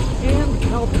Vader and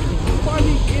Palpatine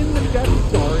fighting in the Death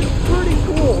Star is pretty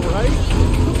cool, right?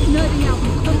 Stop nerding out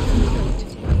and concentrate.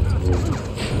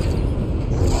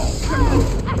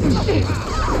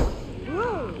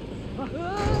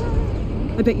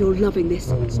 I bet you're loving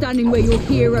this, standing where your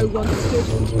hero once stood.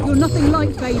 You're nothing like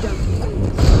Vader.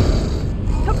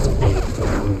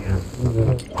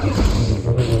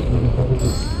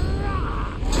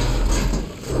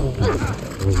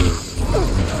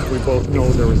 We both know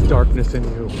there is darkness in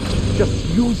you. Just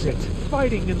use it.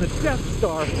 Fighting in the Death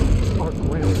Star. Our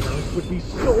grandparents would be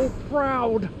so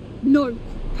proud. No,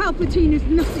 Palpatine is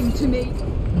nothing to me.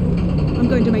 I'm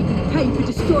going to make you pay for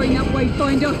destroying that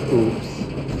Wayfinder. Oops.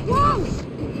 Whoa!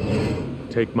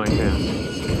 Take my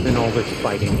hand, and all this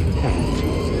fighting ends.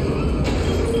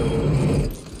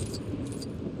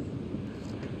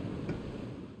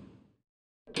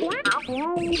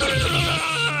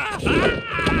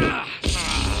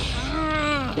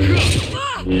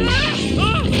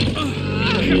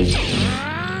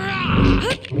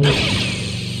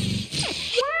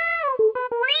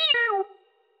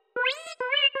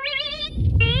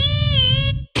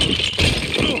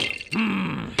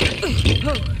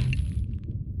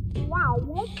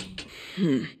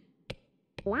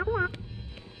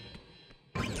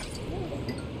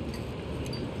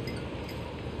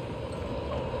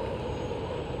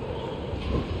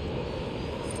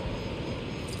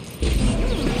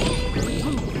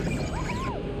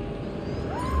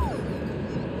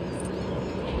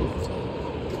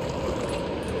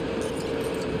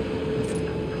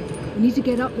 I need to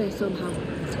get up there somehow.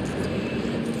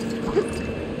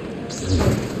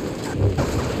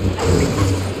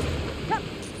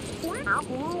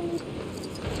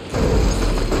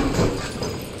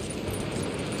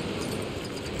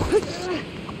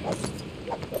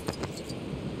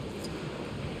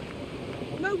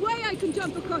 No way I can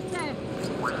jump across there!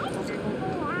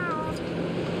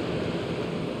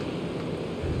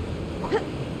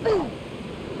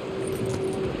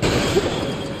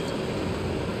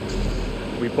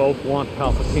 We both want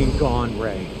Palpatine gone,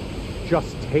 Rey.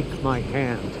 Just take my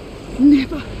hand.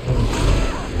 Never!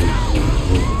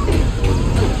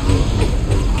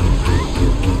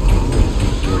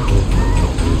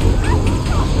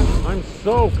 I'm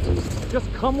soaked.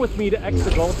 Just come with me to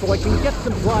Exegol so I can get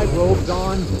some dry robes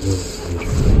on.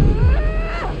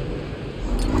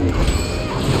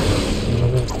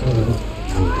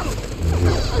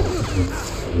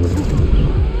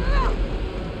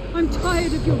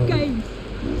 with your games.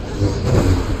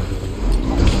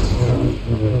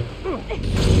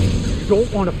 You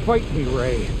don't want to fight me,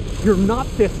 Ray. You're not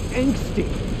this angsty.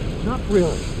 Not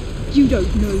really. You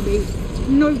don't know me.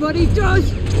 Nobody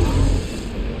does.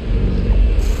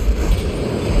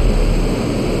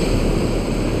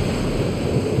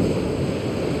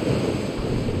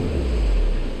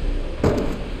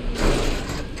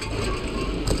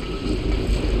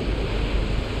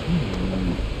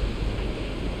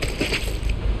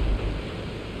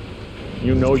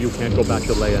 You know you can't go back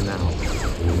to Leia now.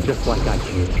 Just like I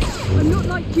can. I'm not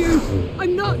like you.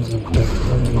 I'm not.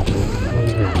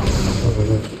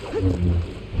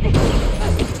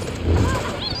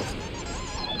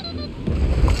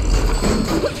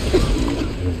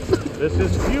 This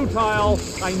is futile.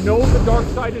 I know the dark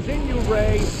side is in you,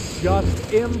 Ray.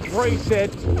 Just embrace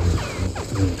it.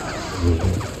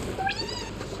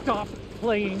 Stop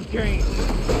playing games.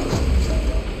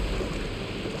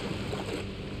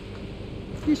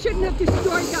 You shouldn't have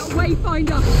destroyed that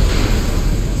Wayfinder.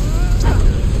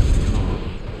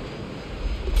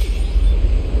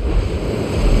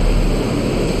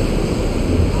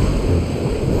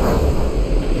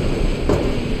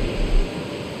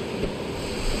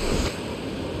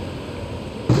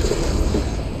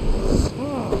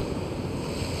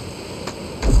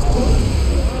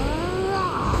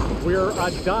 We're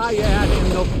a dyad in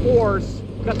the Force.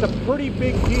 That's a pretty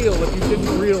big deal if you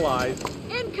didn't realize.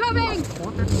 Incoming!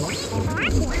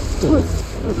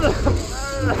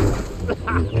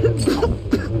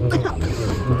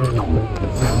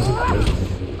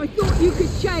 I thought you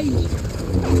could change.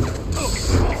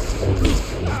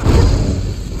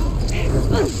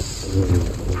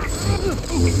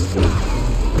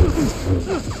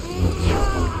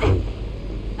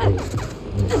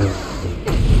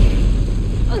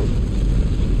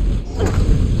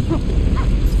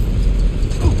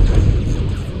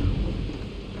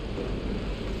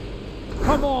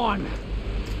 Come on!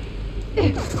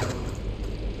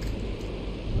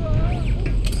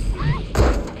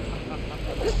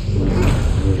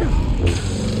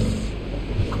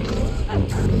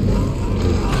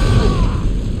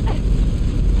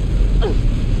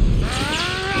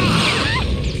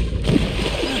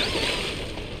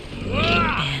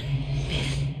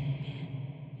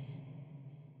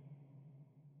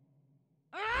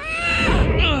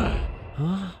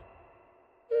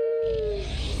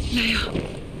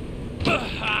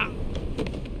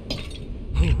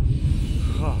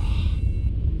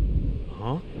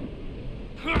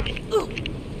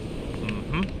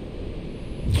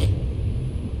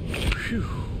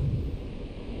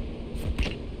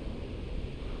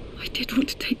 I did want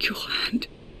to take your hand.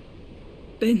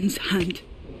 Ben's hand.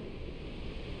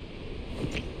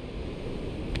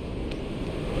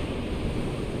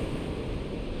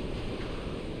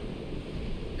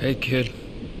 Hey, kid.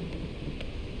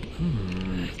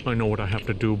 I know what I have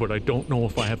to do, but I don't know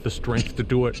if I have the strength to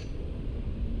do it.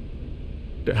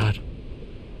 Dad.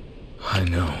 I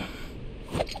know.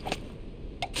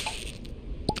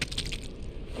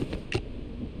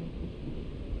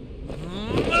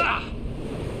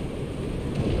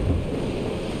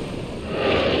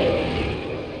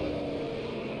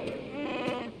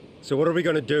 So what are we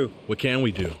gonna do? What can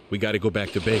we do? We gotta go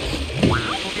back to base.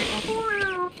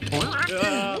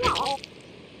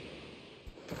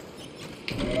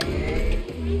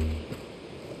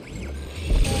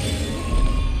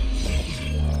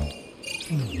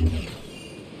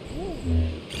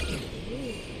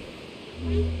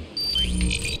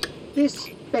 This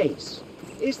base,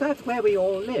 is that where we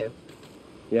all live?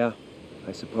 Yeah,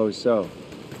 I suppose so.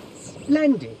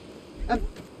 Splendid.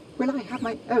 Will I have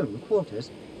my own quarters?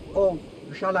 Or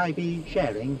shall I be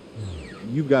sharing?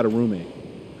 You've got a roommate.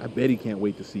 I bet he can't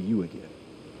wait to see you again.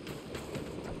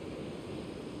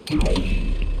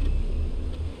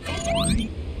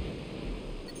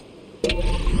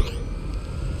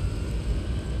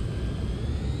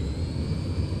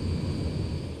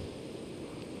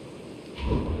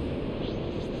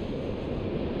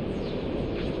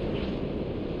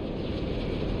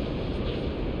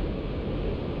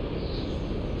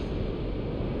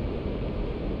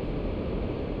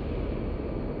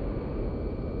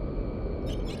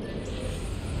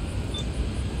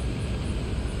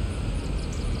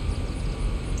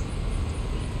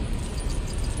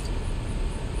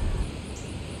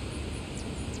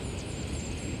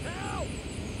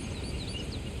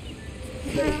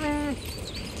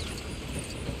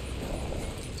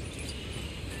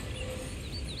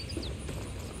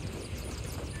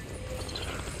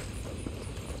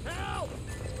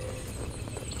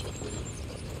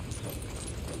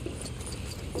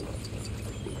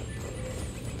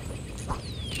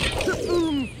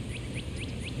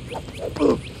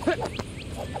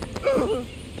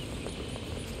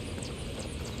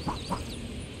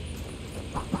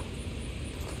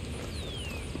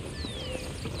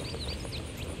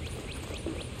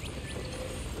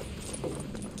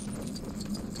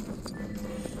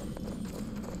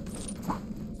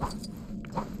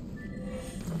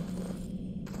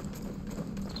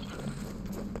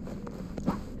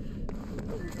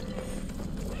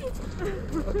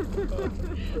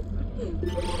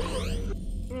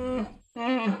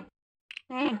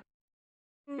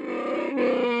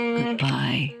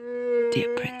 Goodbye,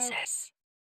 dear princess.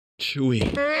 Chewie.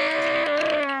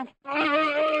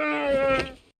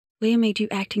 Leia made you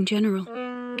acting general.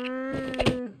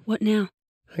 What now?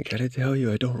 I gotta tell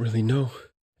you, I don't really know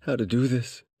how to do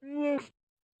this.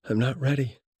 I'm not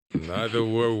ready. Neither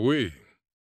were we.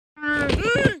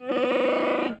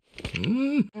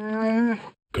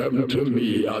 Come to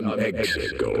me on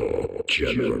Mexico,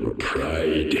 General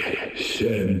Pride.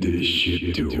 Send the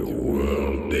ship to a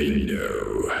world they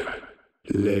know.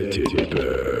 Let it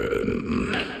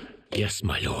burn. Yes,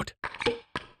 my lord.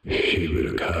 She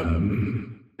will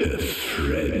come. Her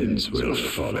friends will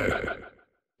follow.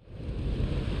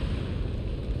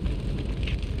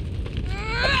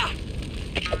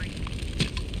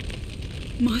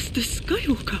 Master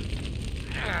Skywalker.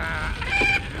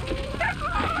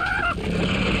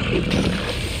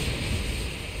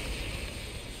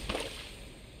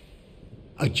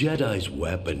 A Jedi's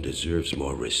weapon deserves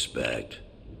more respect.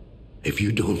 If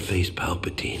you don't face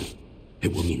Palpatine,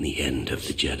 it will mean the end of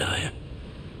the Jedi.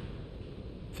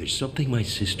 There's something my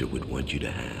sister would want you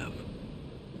to have.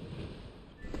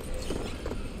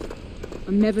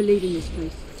 I'm never leaving this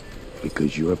place.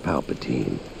 Because you're a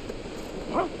Palpatine.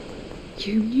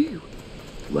 You knew.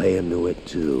 Leia knew it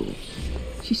too.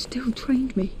 She still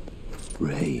trained me.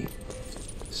 Rey,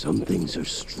 some things are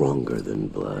stronger than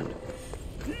blood.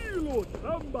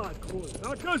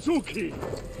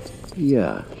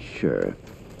 Yeah, sure.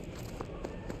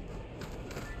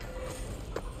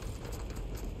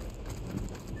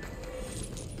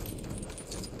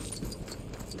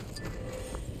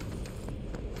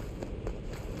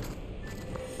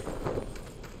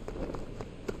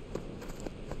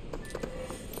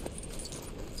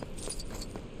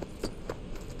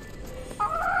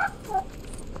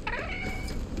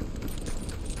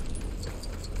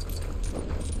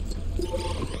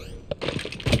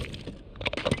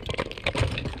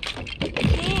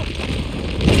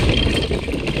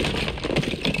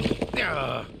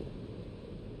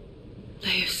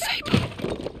 Leia's saber.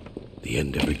 The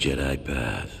end of her Jedi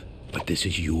path. But this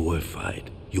is your fight.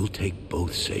 You'll take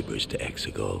both sabers to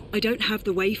Exegol. I don't have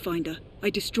the Wayfinder.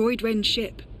 I destroyed Ren's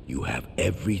ship. You have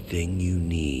everything you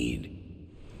need.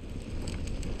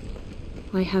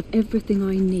 I have everything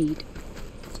I need.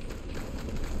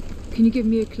 Can you give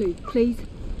me a clue, please?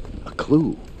 A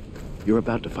clue? You're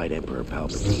about to fight Emperor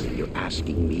Palpatine and you're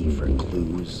asking me for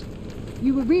clues?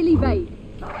 You were really vague.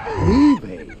 Me,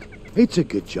 babe? It's a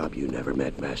good job you never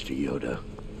met Master Yoda.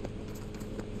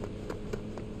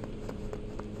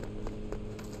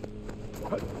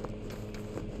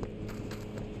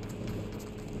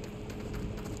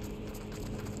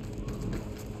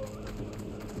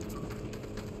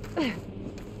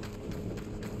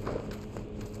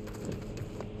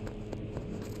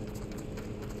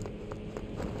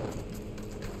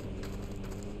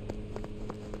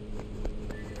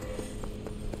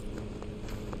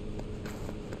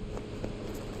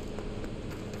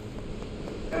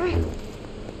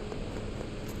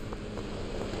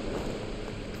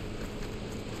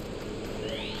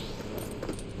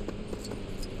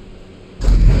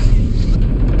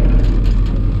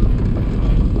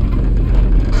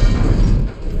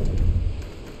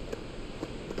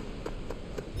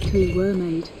 Two were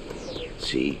made.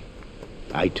 See?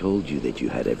 I told you that you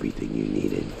had everything you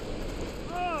needed.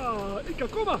 But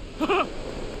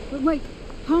wait,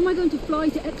 how am I going to fly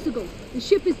to Exegol? The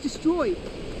ship is destroyed.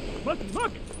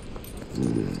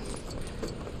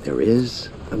 There is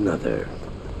another.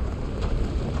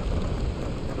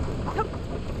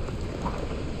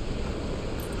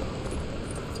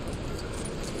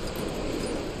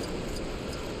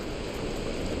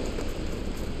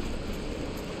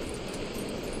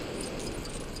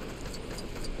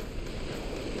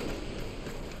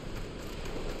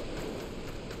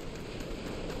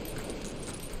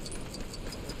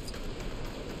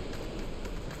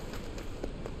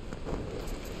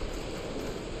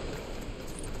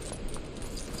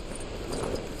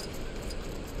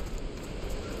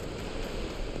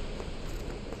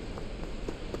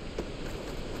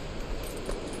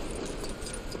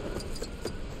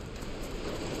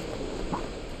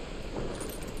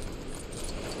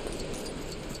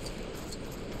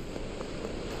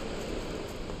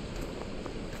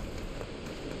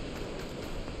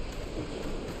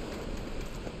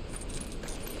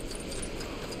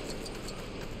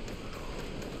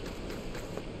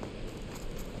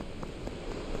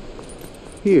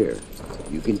 Here,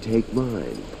 you can take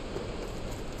mine.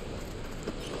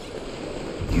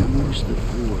 Use the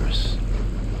Force.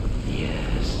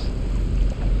 Yes.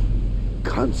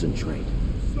 Concentrate.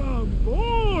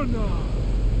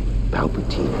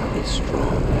 Palpatine is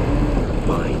strong.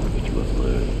 Mind what you have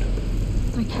learned.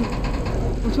 Thank you.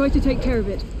 I'll try to take care of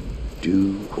it.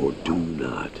 Do or do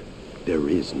not. There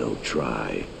is no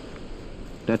try.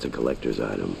 That's a collector's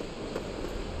item.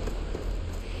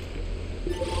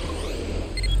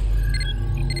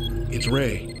 It's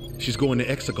Rey. She's going to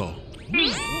Exegol.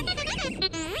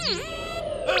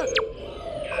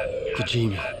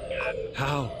 Kojima.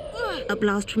 How? A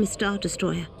blast from a Star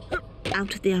Destroyer.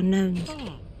 Out of the unknowns.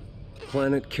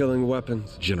 Planet-killing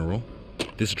weapons. General,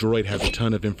 this droid has a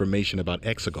ton of information about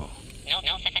Exegol.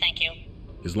 No, thank you.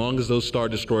 As long as those Star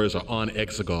Destroyers are on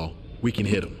Exegol, we can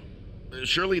hit them.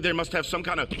 Surely they must have some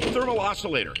kind of thermal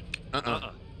oscillator.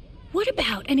 What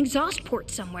about an exhaust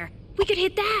port somewhere? We could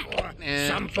hit that.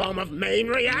 Some form of main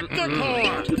reactor core.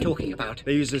 What are you talking about?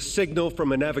 They use a signal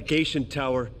from a navigation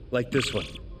tower like this one.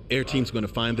 Air team's going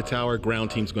to find the tower,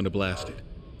 ground team's going to blast it.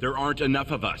 There aren't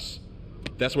enough of us.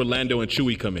 That's where Lando and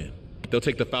Chewie come in. They'll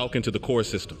take the Falcon to the core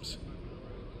systems.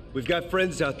 We've got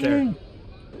friends out there.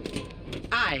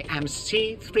 I am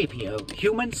C-3PO,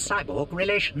 human-cyborg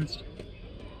relations.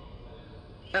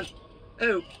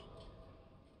 Oh.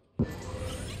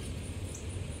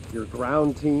 Your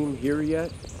ground team here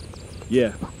yet?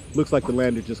 Yeah, looks like the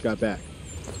lander just got back.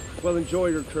 Well, enjoy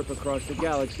your trip across the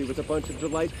galaxy with a bunch of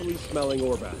delightfully smelling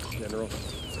Orbats, General.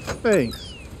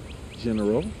 Thanks,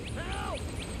 General.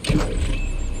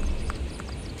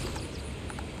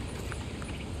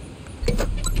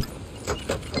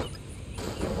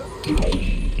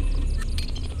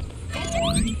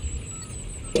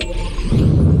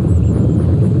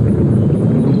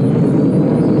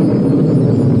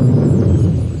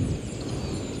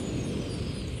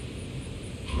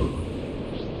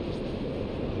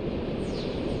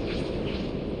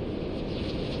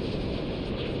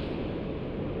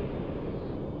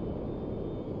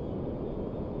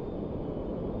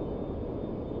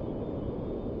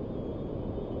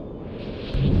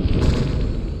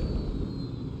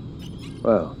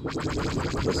 Well,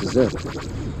 this is it.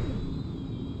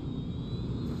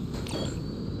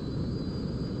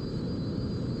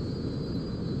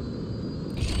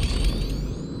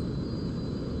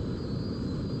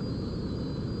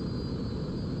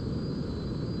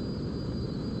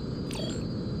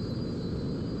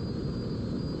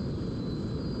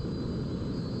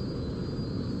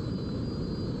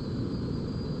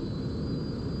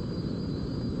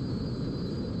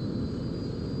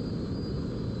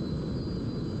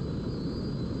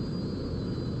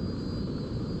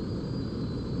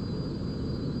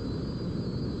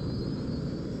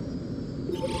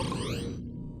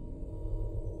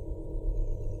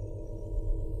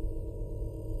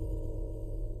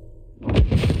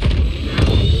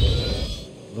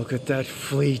 Look at that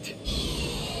fleet.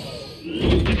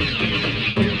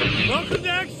 Welcome to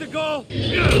Exegol!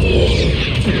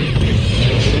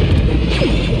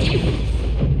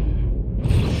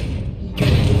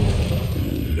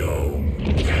 Long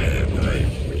have I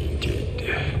waited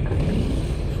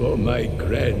for my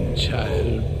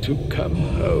grandchild to come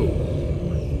home.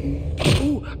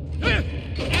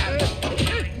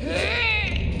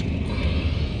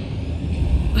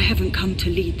 I haven't come to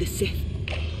lead the Sith.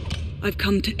 I've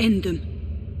come to end them.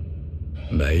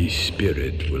 My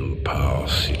spirit will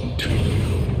pass into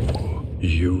you.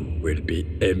 You will be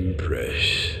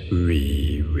Empress.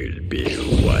 We will be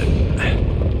one.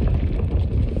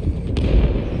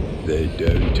 They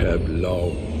don't have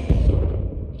long.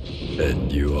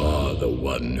 And you are the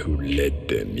one who led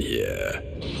them here.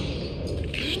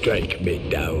 Strike me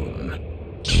down.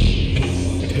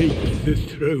 Take the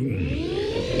throne.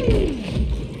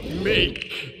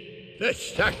 Make the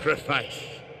sacrifice.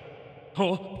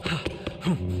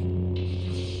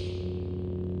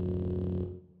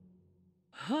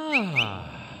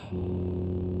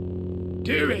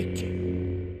 Do it.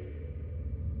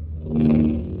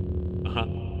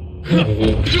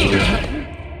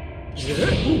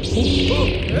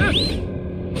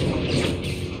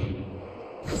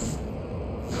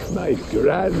 My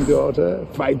granddaughter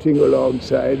fighting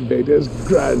alongside Vader's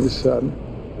grandson.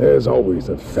 There's always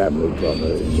a family drama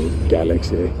in the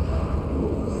galaxy.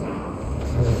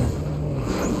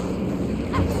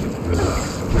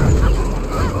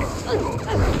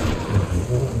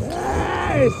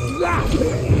 Hey, stop!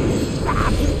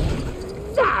 Stop!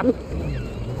 Stop!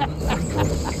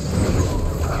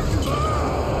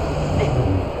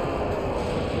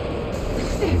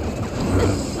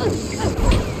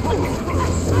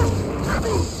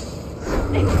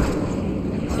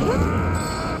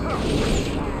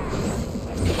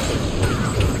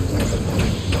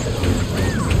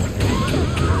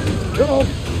 Your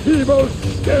evil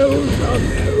skills are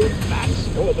no match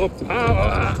for the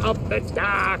power of the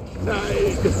dark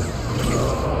side.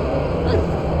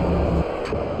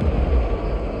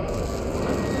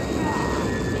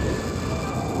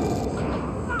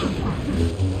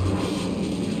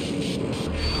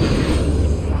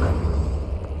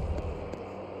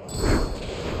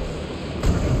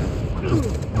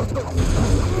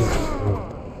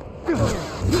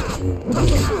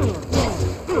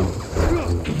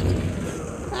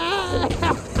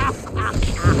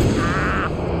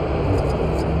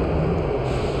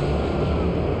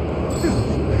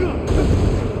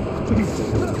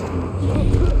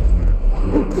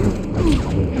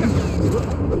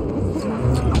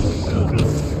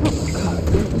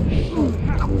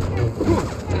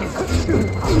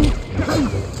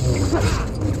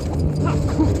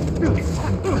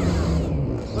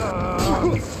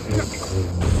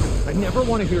 I never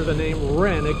want to hear the name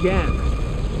Ren again.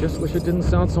 Just wish it didn't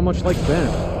sound so much like Ben.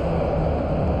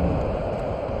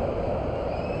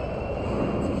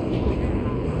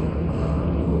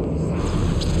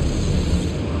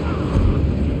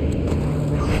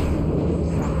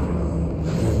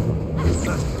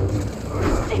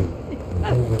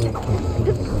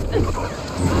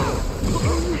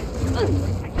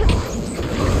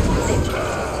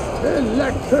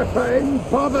 Electrifying,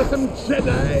 bothersome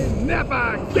Jedi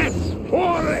never gets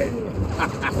boring!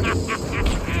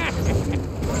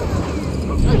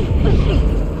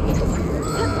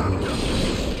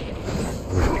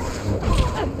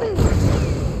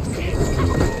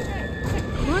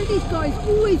 Why are these guys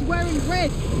always wearing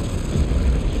red?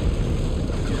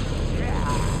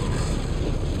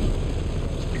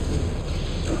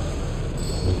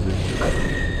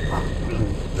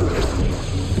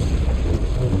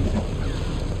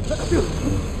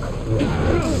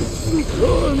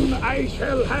 Soon I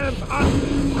shall have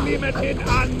unlimited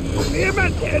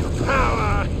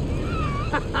power!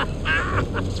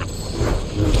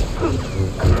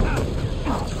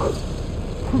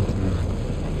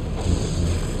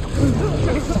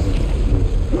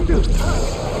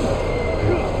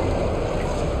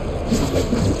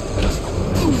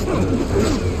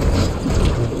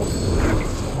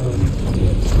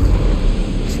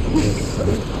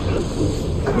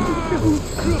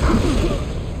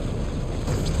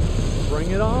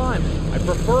 Bring it on! I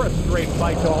prefer a straight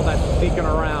fight to all that sneaking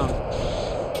around.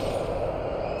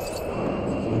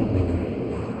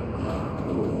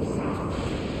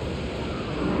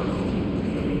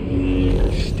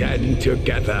 Stand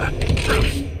together.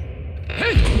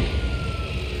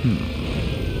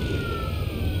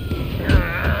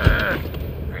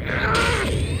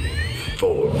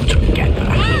 Fall together.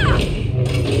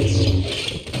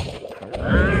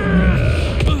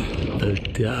 The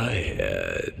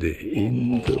dyad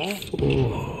in the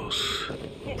Force.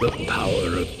 The power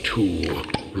of two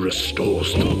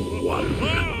restores the one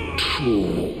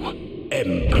true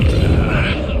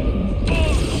Emperor.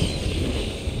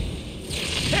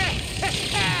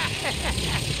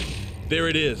 There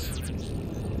it is.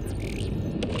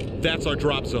 That's our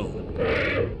drop zone.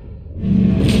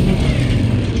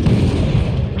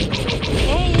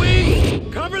 All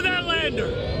wings, cover that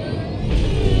lander!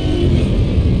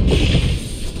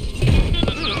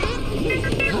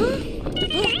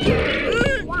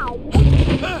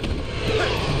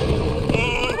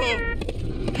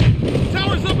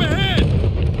 Tower's up ahead!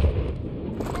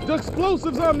 The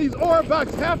explosives on these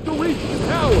Orbaks have to reach the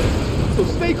tower, so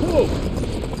stay close.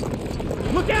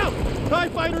 Look out! TIE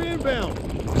fighter inbound!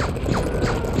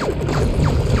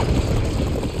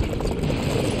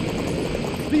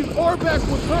 These Orbaks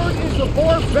will turn into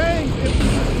more bangs if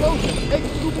these explosions take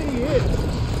too many hits.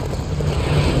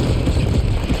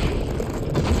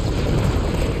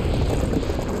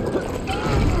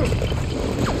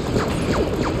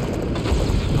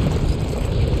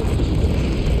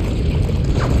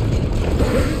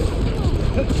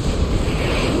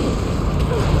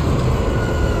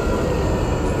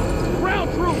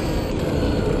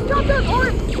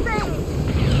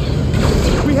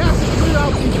 We have to clear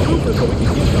out these troopers so we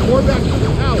can get more back to the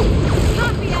tower.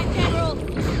 Copy that, General!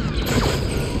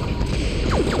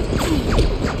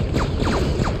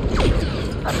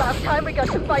 About time we got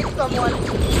to fight someone.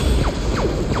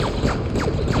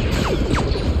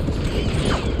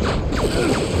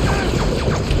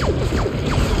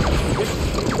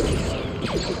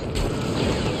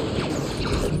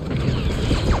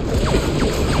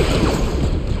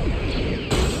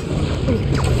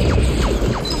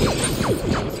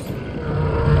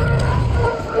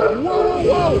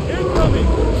 Whoa! Incoming!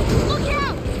 Look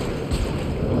out!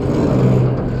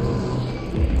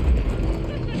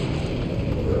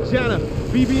 Jana,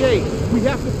 BB-8, we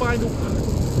have to find a...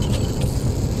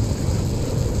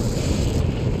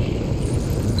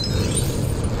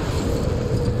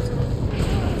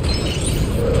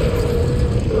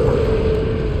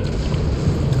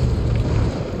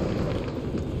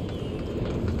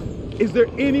 Is there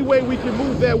any way we can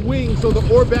move that wing so the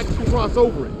Orbex can cross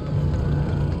over it?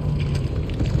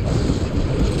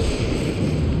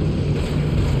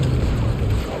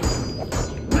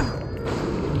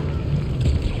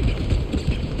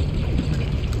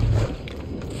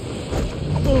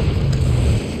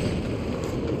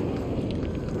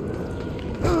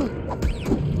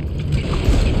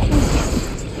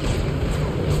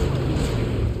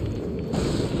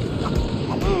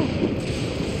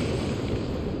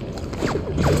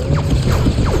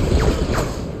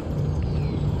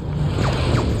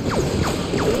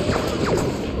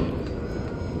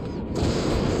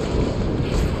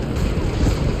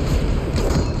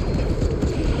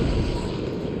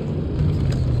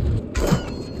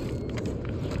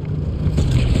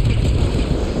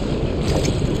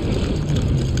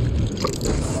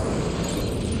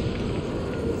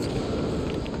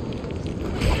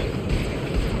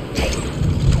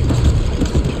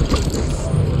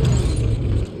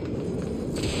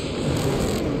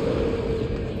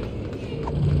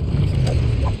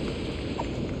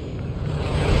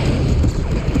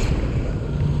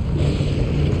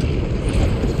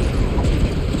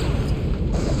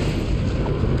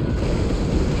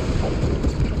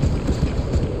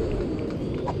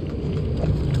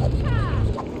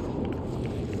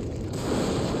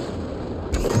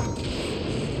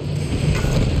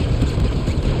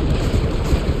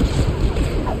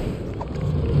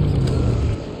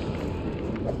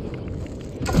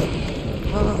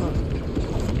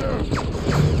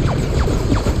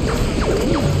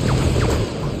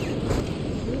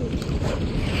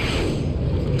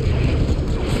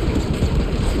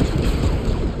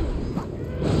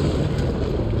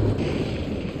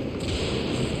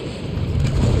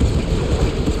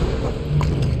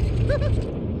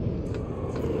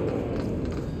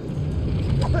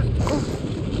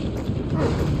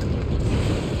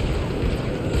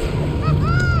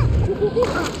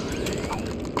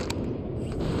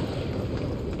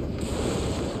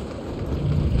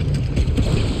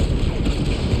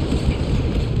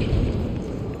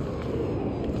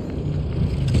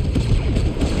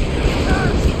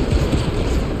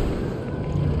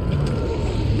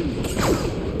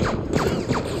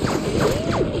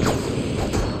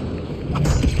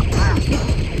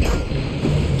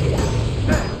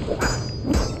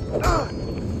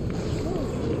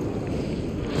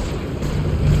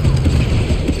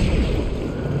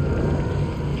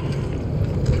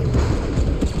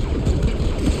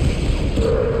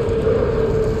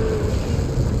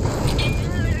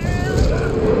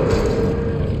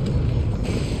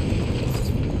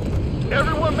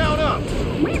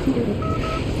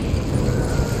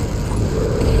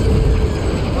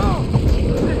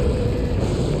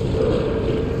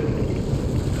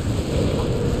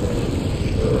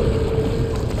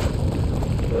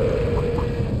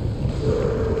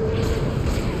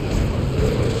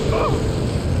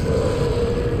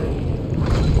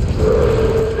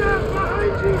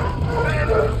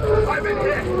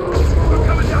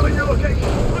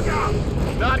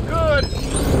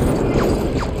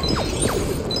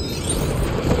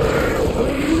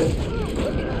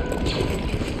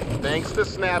 Thanks to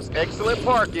Snap's excellent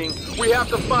parking, we have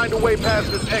to find a way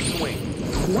past this X-Wing.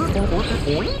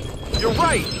 You're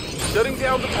right! Shutting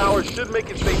down the power should make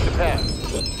it safe to pass.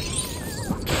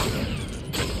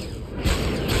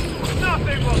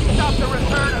 Nothing will stop the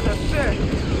return of the Sith!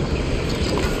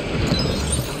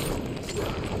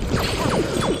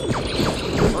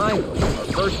 Finally, our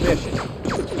first mission.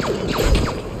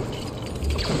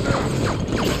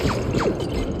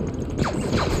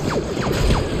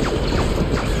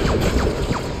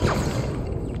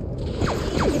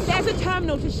 If there's a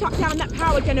terminal to shut down that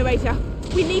power generator,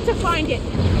 we need to find it.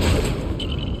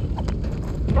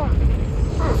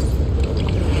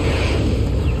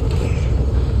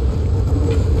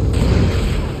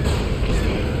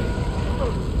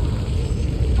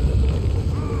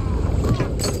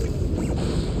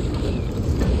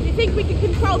 You think we can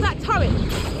control that turret?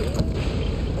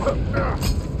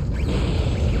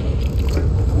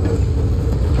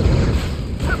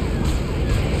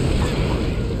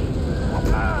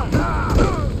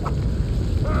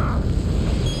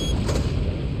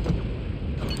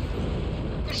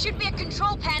 There should be a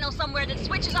control panel somewhere that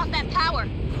switches off that power.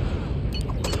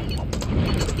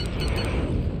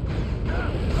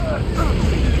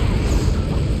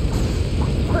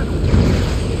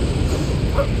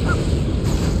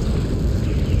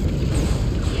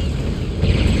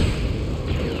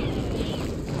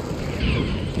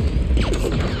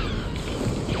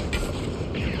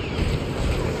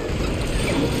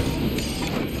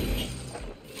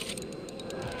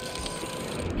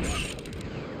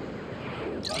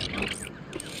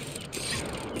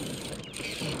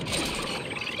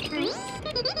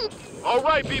 All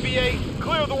right, BB-8,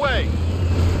 clear the way.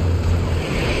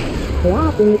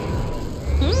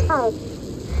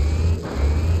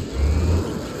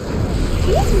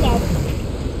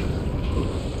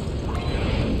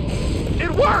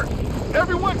 It worked!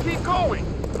 Everyone keep going!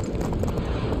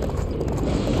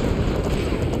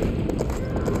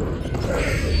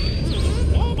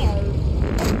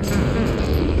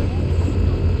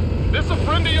 This a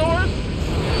friend of yours?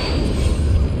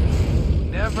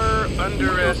 Never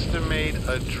underestimate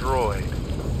a droid.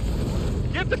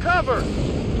 Get the cover!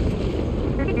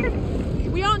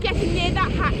 We aren't getting near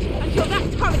that hatch until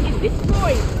that turret is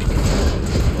destroyed.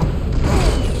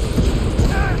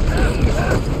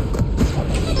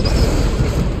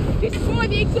 Destroy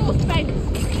the exhaust vents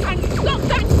and stop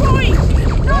that droid!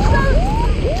 Stop those!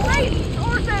 Great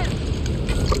sources!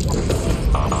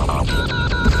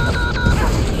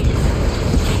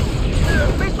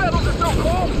 These battles are so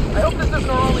cool! I hope this isn't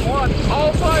our only one.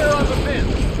 All fire on the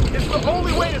vents. It's the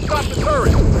only way to stop the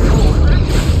turret.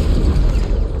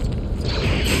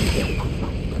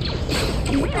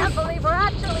 We can't believe we're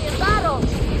actually in battle.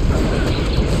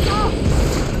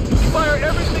 Fire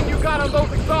everything you got on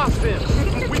those exhaust vents.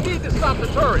 We need to stop the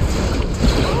turret.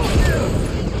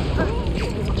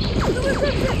 The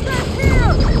resistance is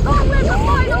here! Long live the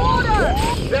final order!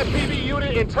 That PV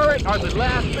unit and turret are the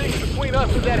last things between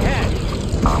us and that hatch.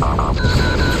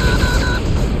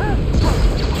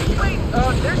 Wait,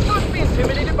 they're supposed to be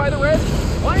intimidated by the Reds?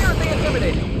 Why aren't they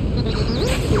intimidated?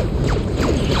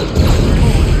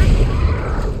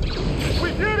 We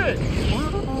did it!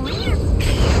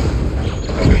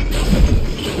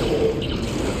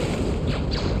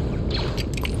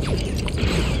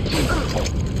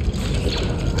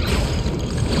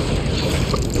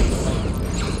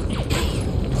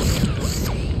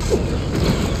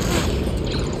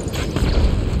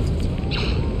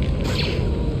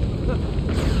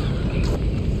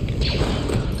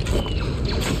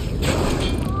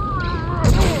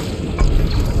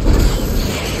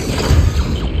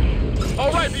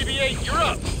 All right, BB-8, you're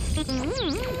up.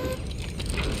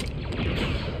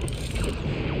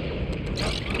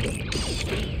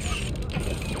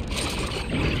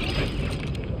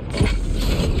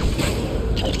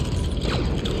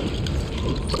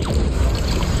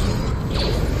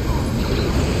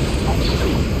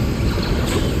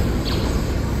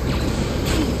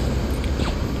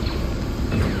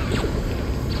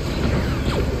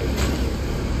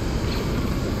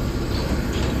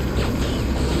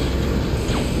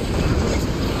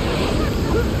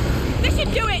 This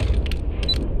should do it!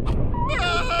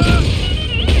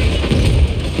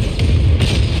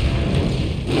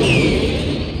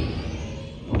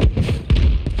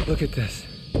 Look at this.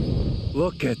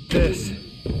 Look at this.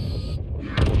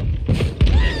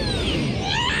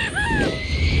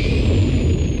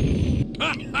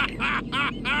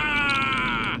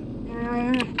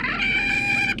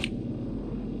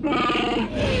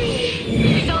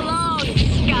 So long,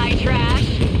 sky trash.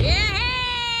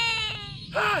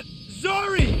 Ah!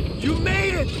 Zori! You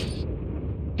made it!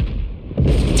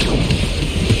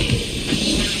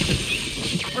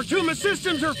 Our Tuma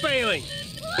systems are failing!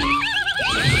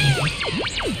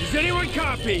 Does anyone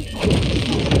copy?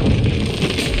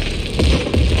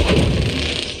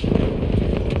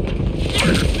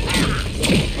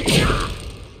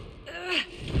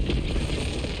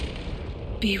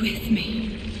 Be with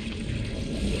me.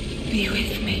 Be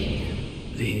with me.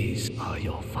 These are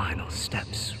your final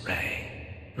steps,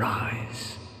 Rey.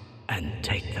 Rise and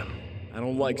take them. I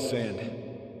don't like sand.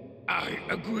 I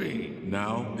agree.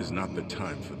 Now is not the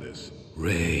time for this.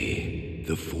 Rey,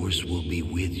 the Force will be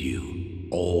with you,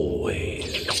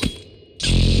 always.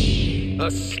 A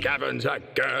scavenger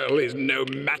girl is no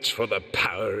match for the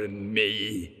power in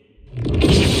me.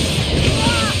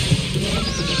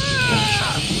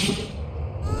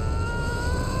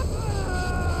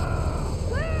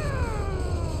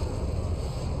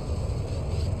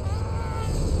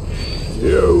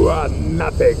 You are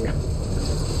nothing.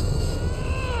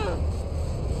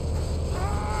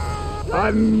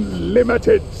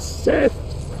 Unlimited Sith.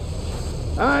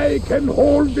 I can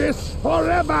hold this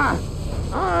forever.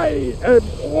 I am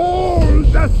all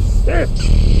the Sith.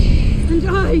 And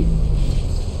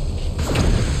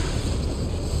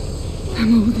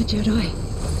I'm all the Jedi.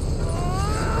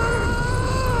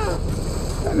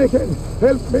 Anakin,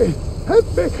 help me. Help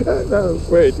me. No,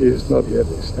 wait, he's not here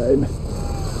this time.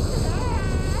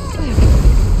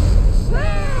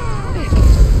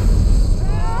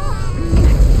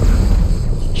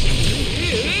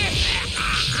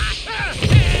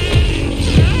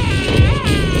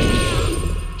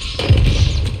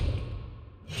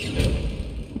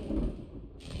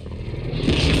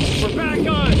 We're back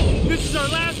on! This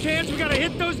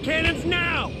those cannons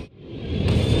now!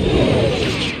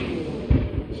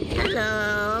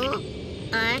 Hello?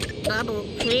 I'm Double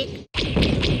Creek.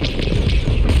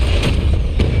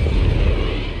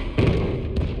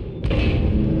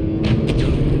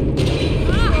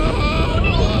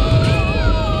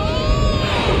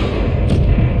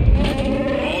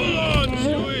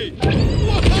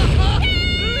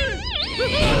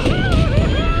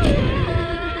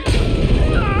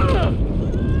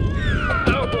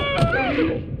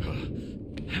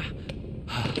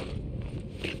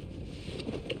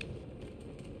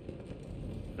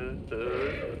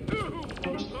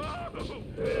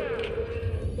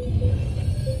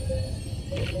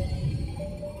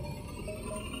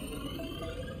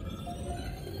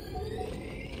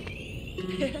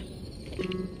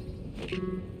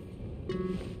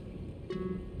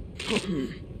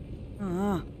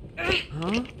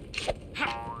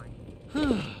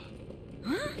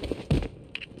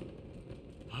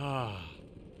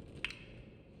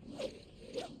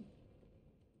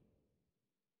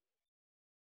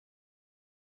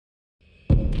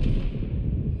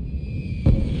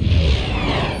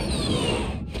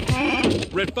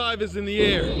 Red 5 is in the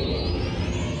air.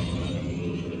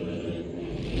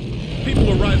 People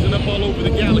are rising up all over the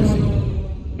galaxy.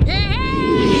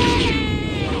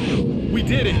 We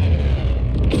did it!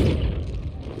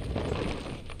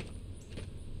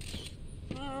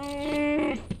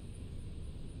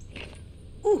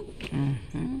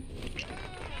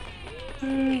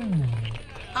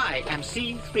 I am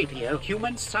C-3PO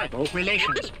human-cyborg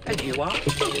relations, and you are?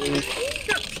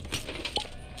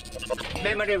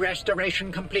 Memory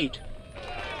restoration complete.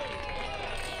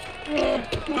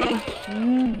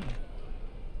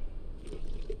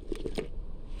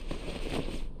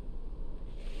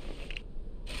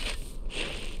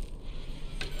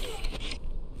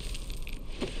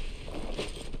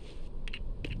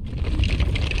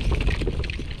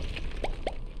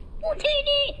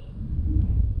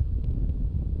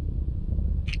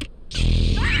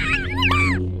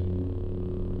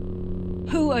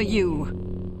 Who are you?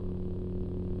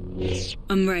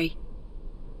 I'm Rey.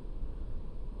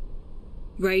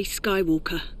 Rey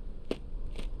Skywalker.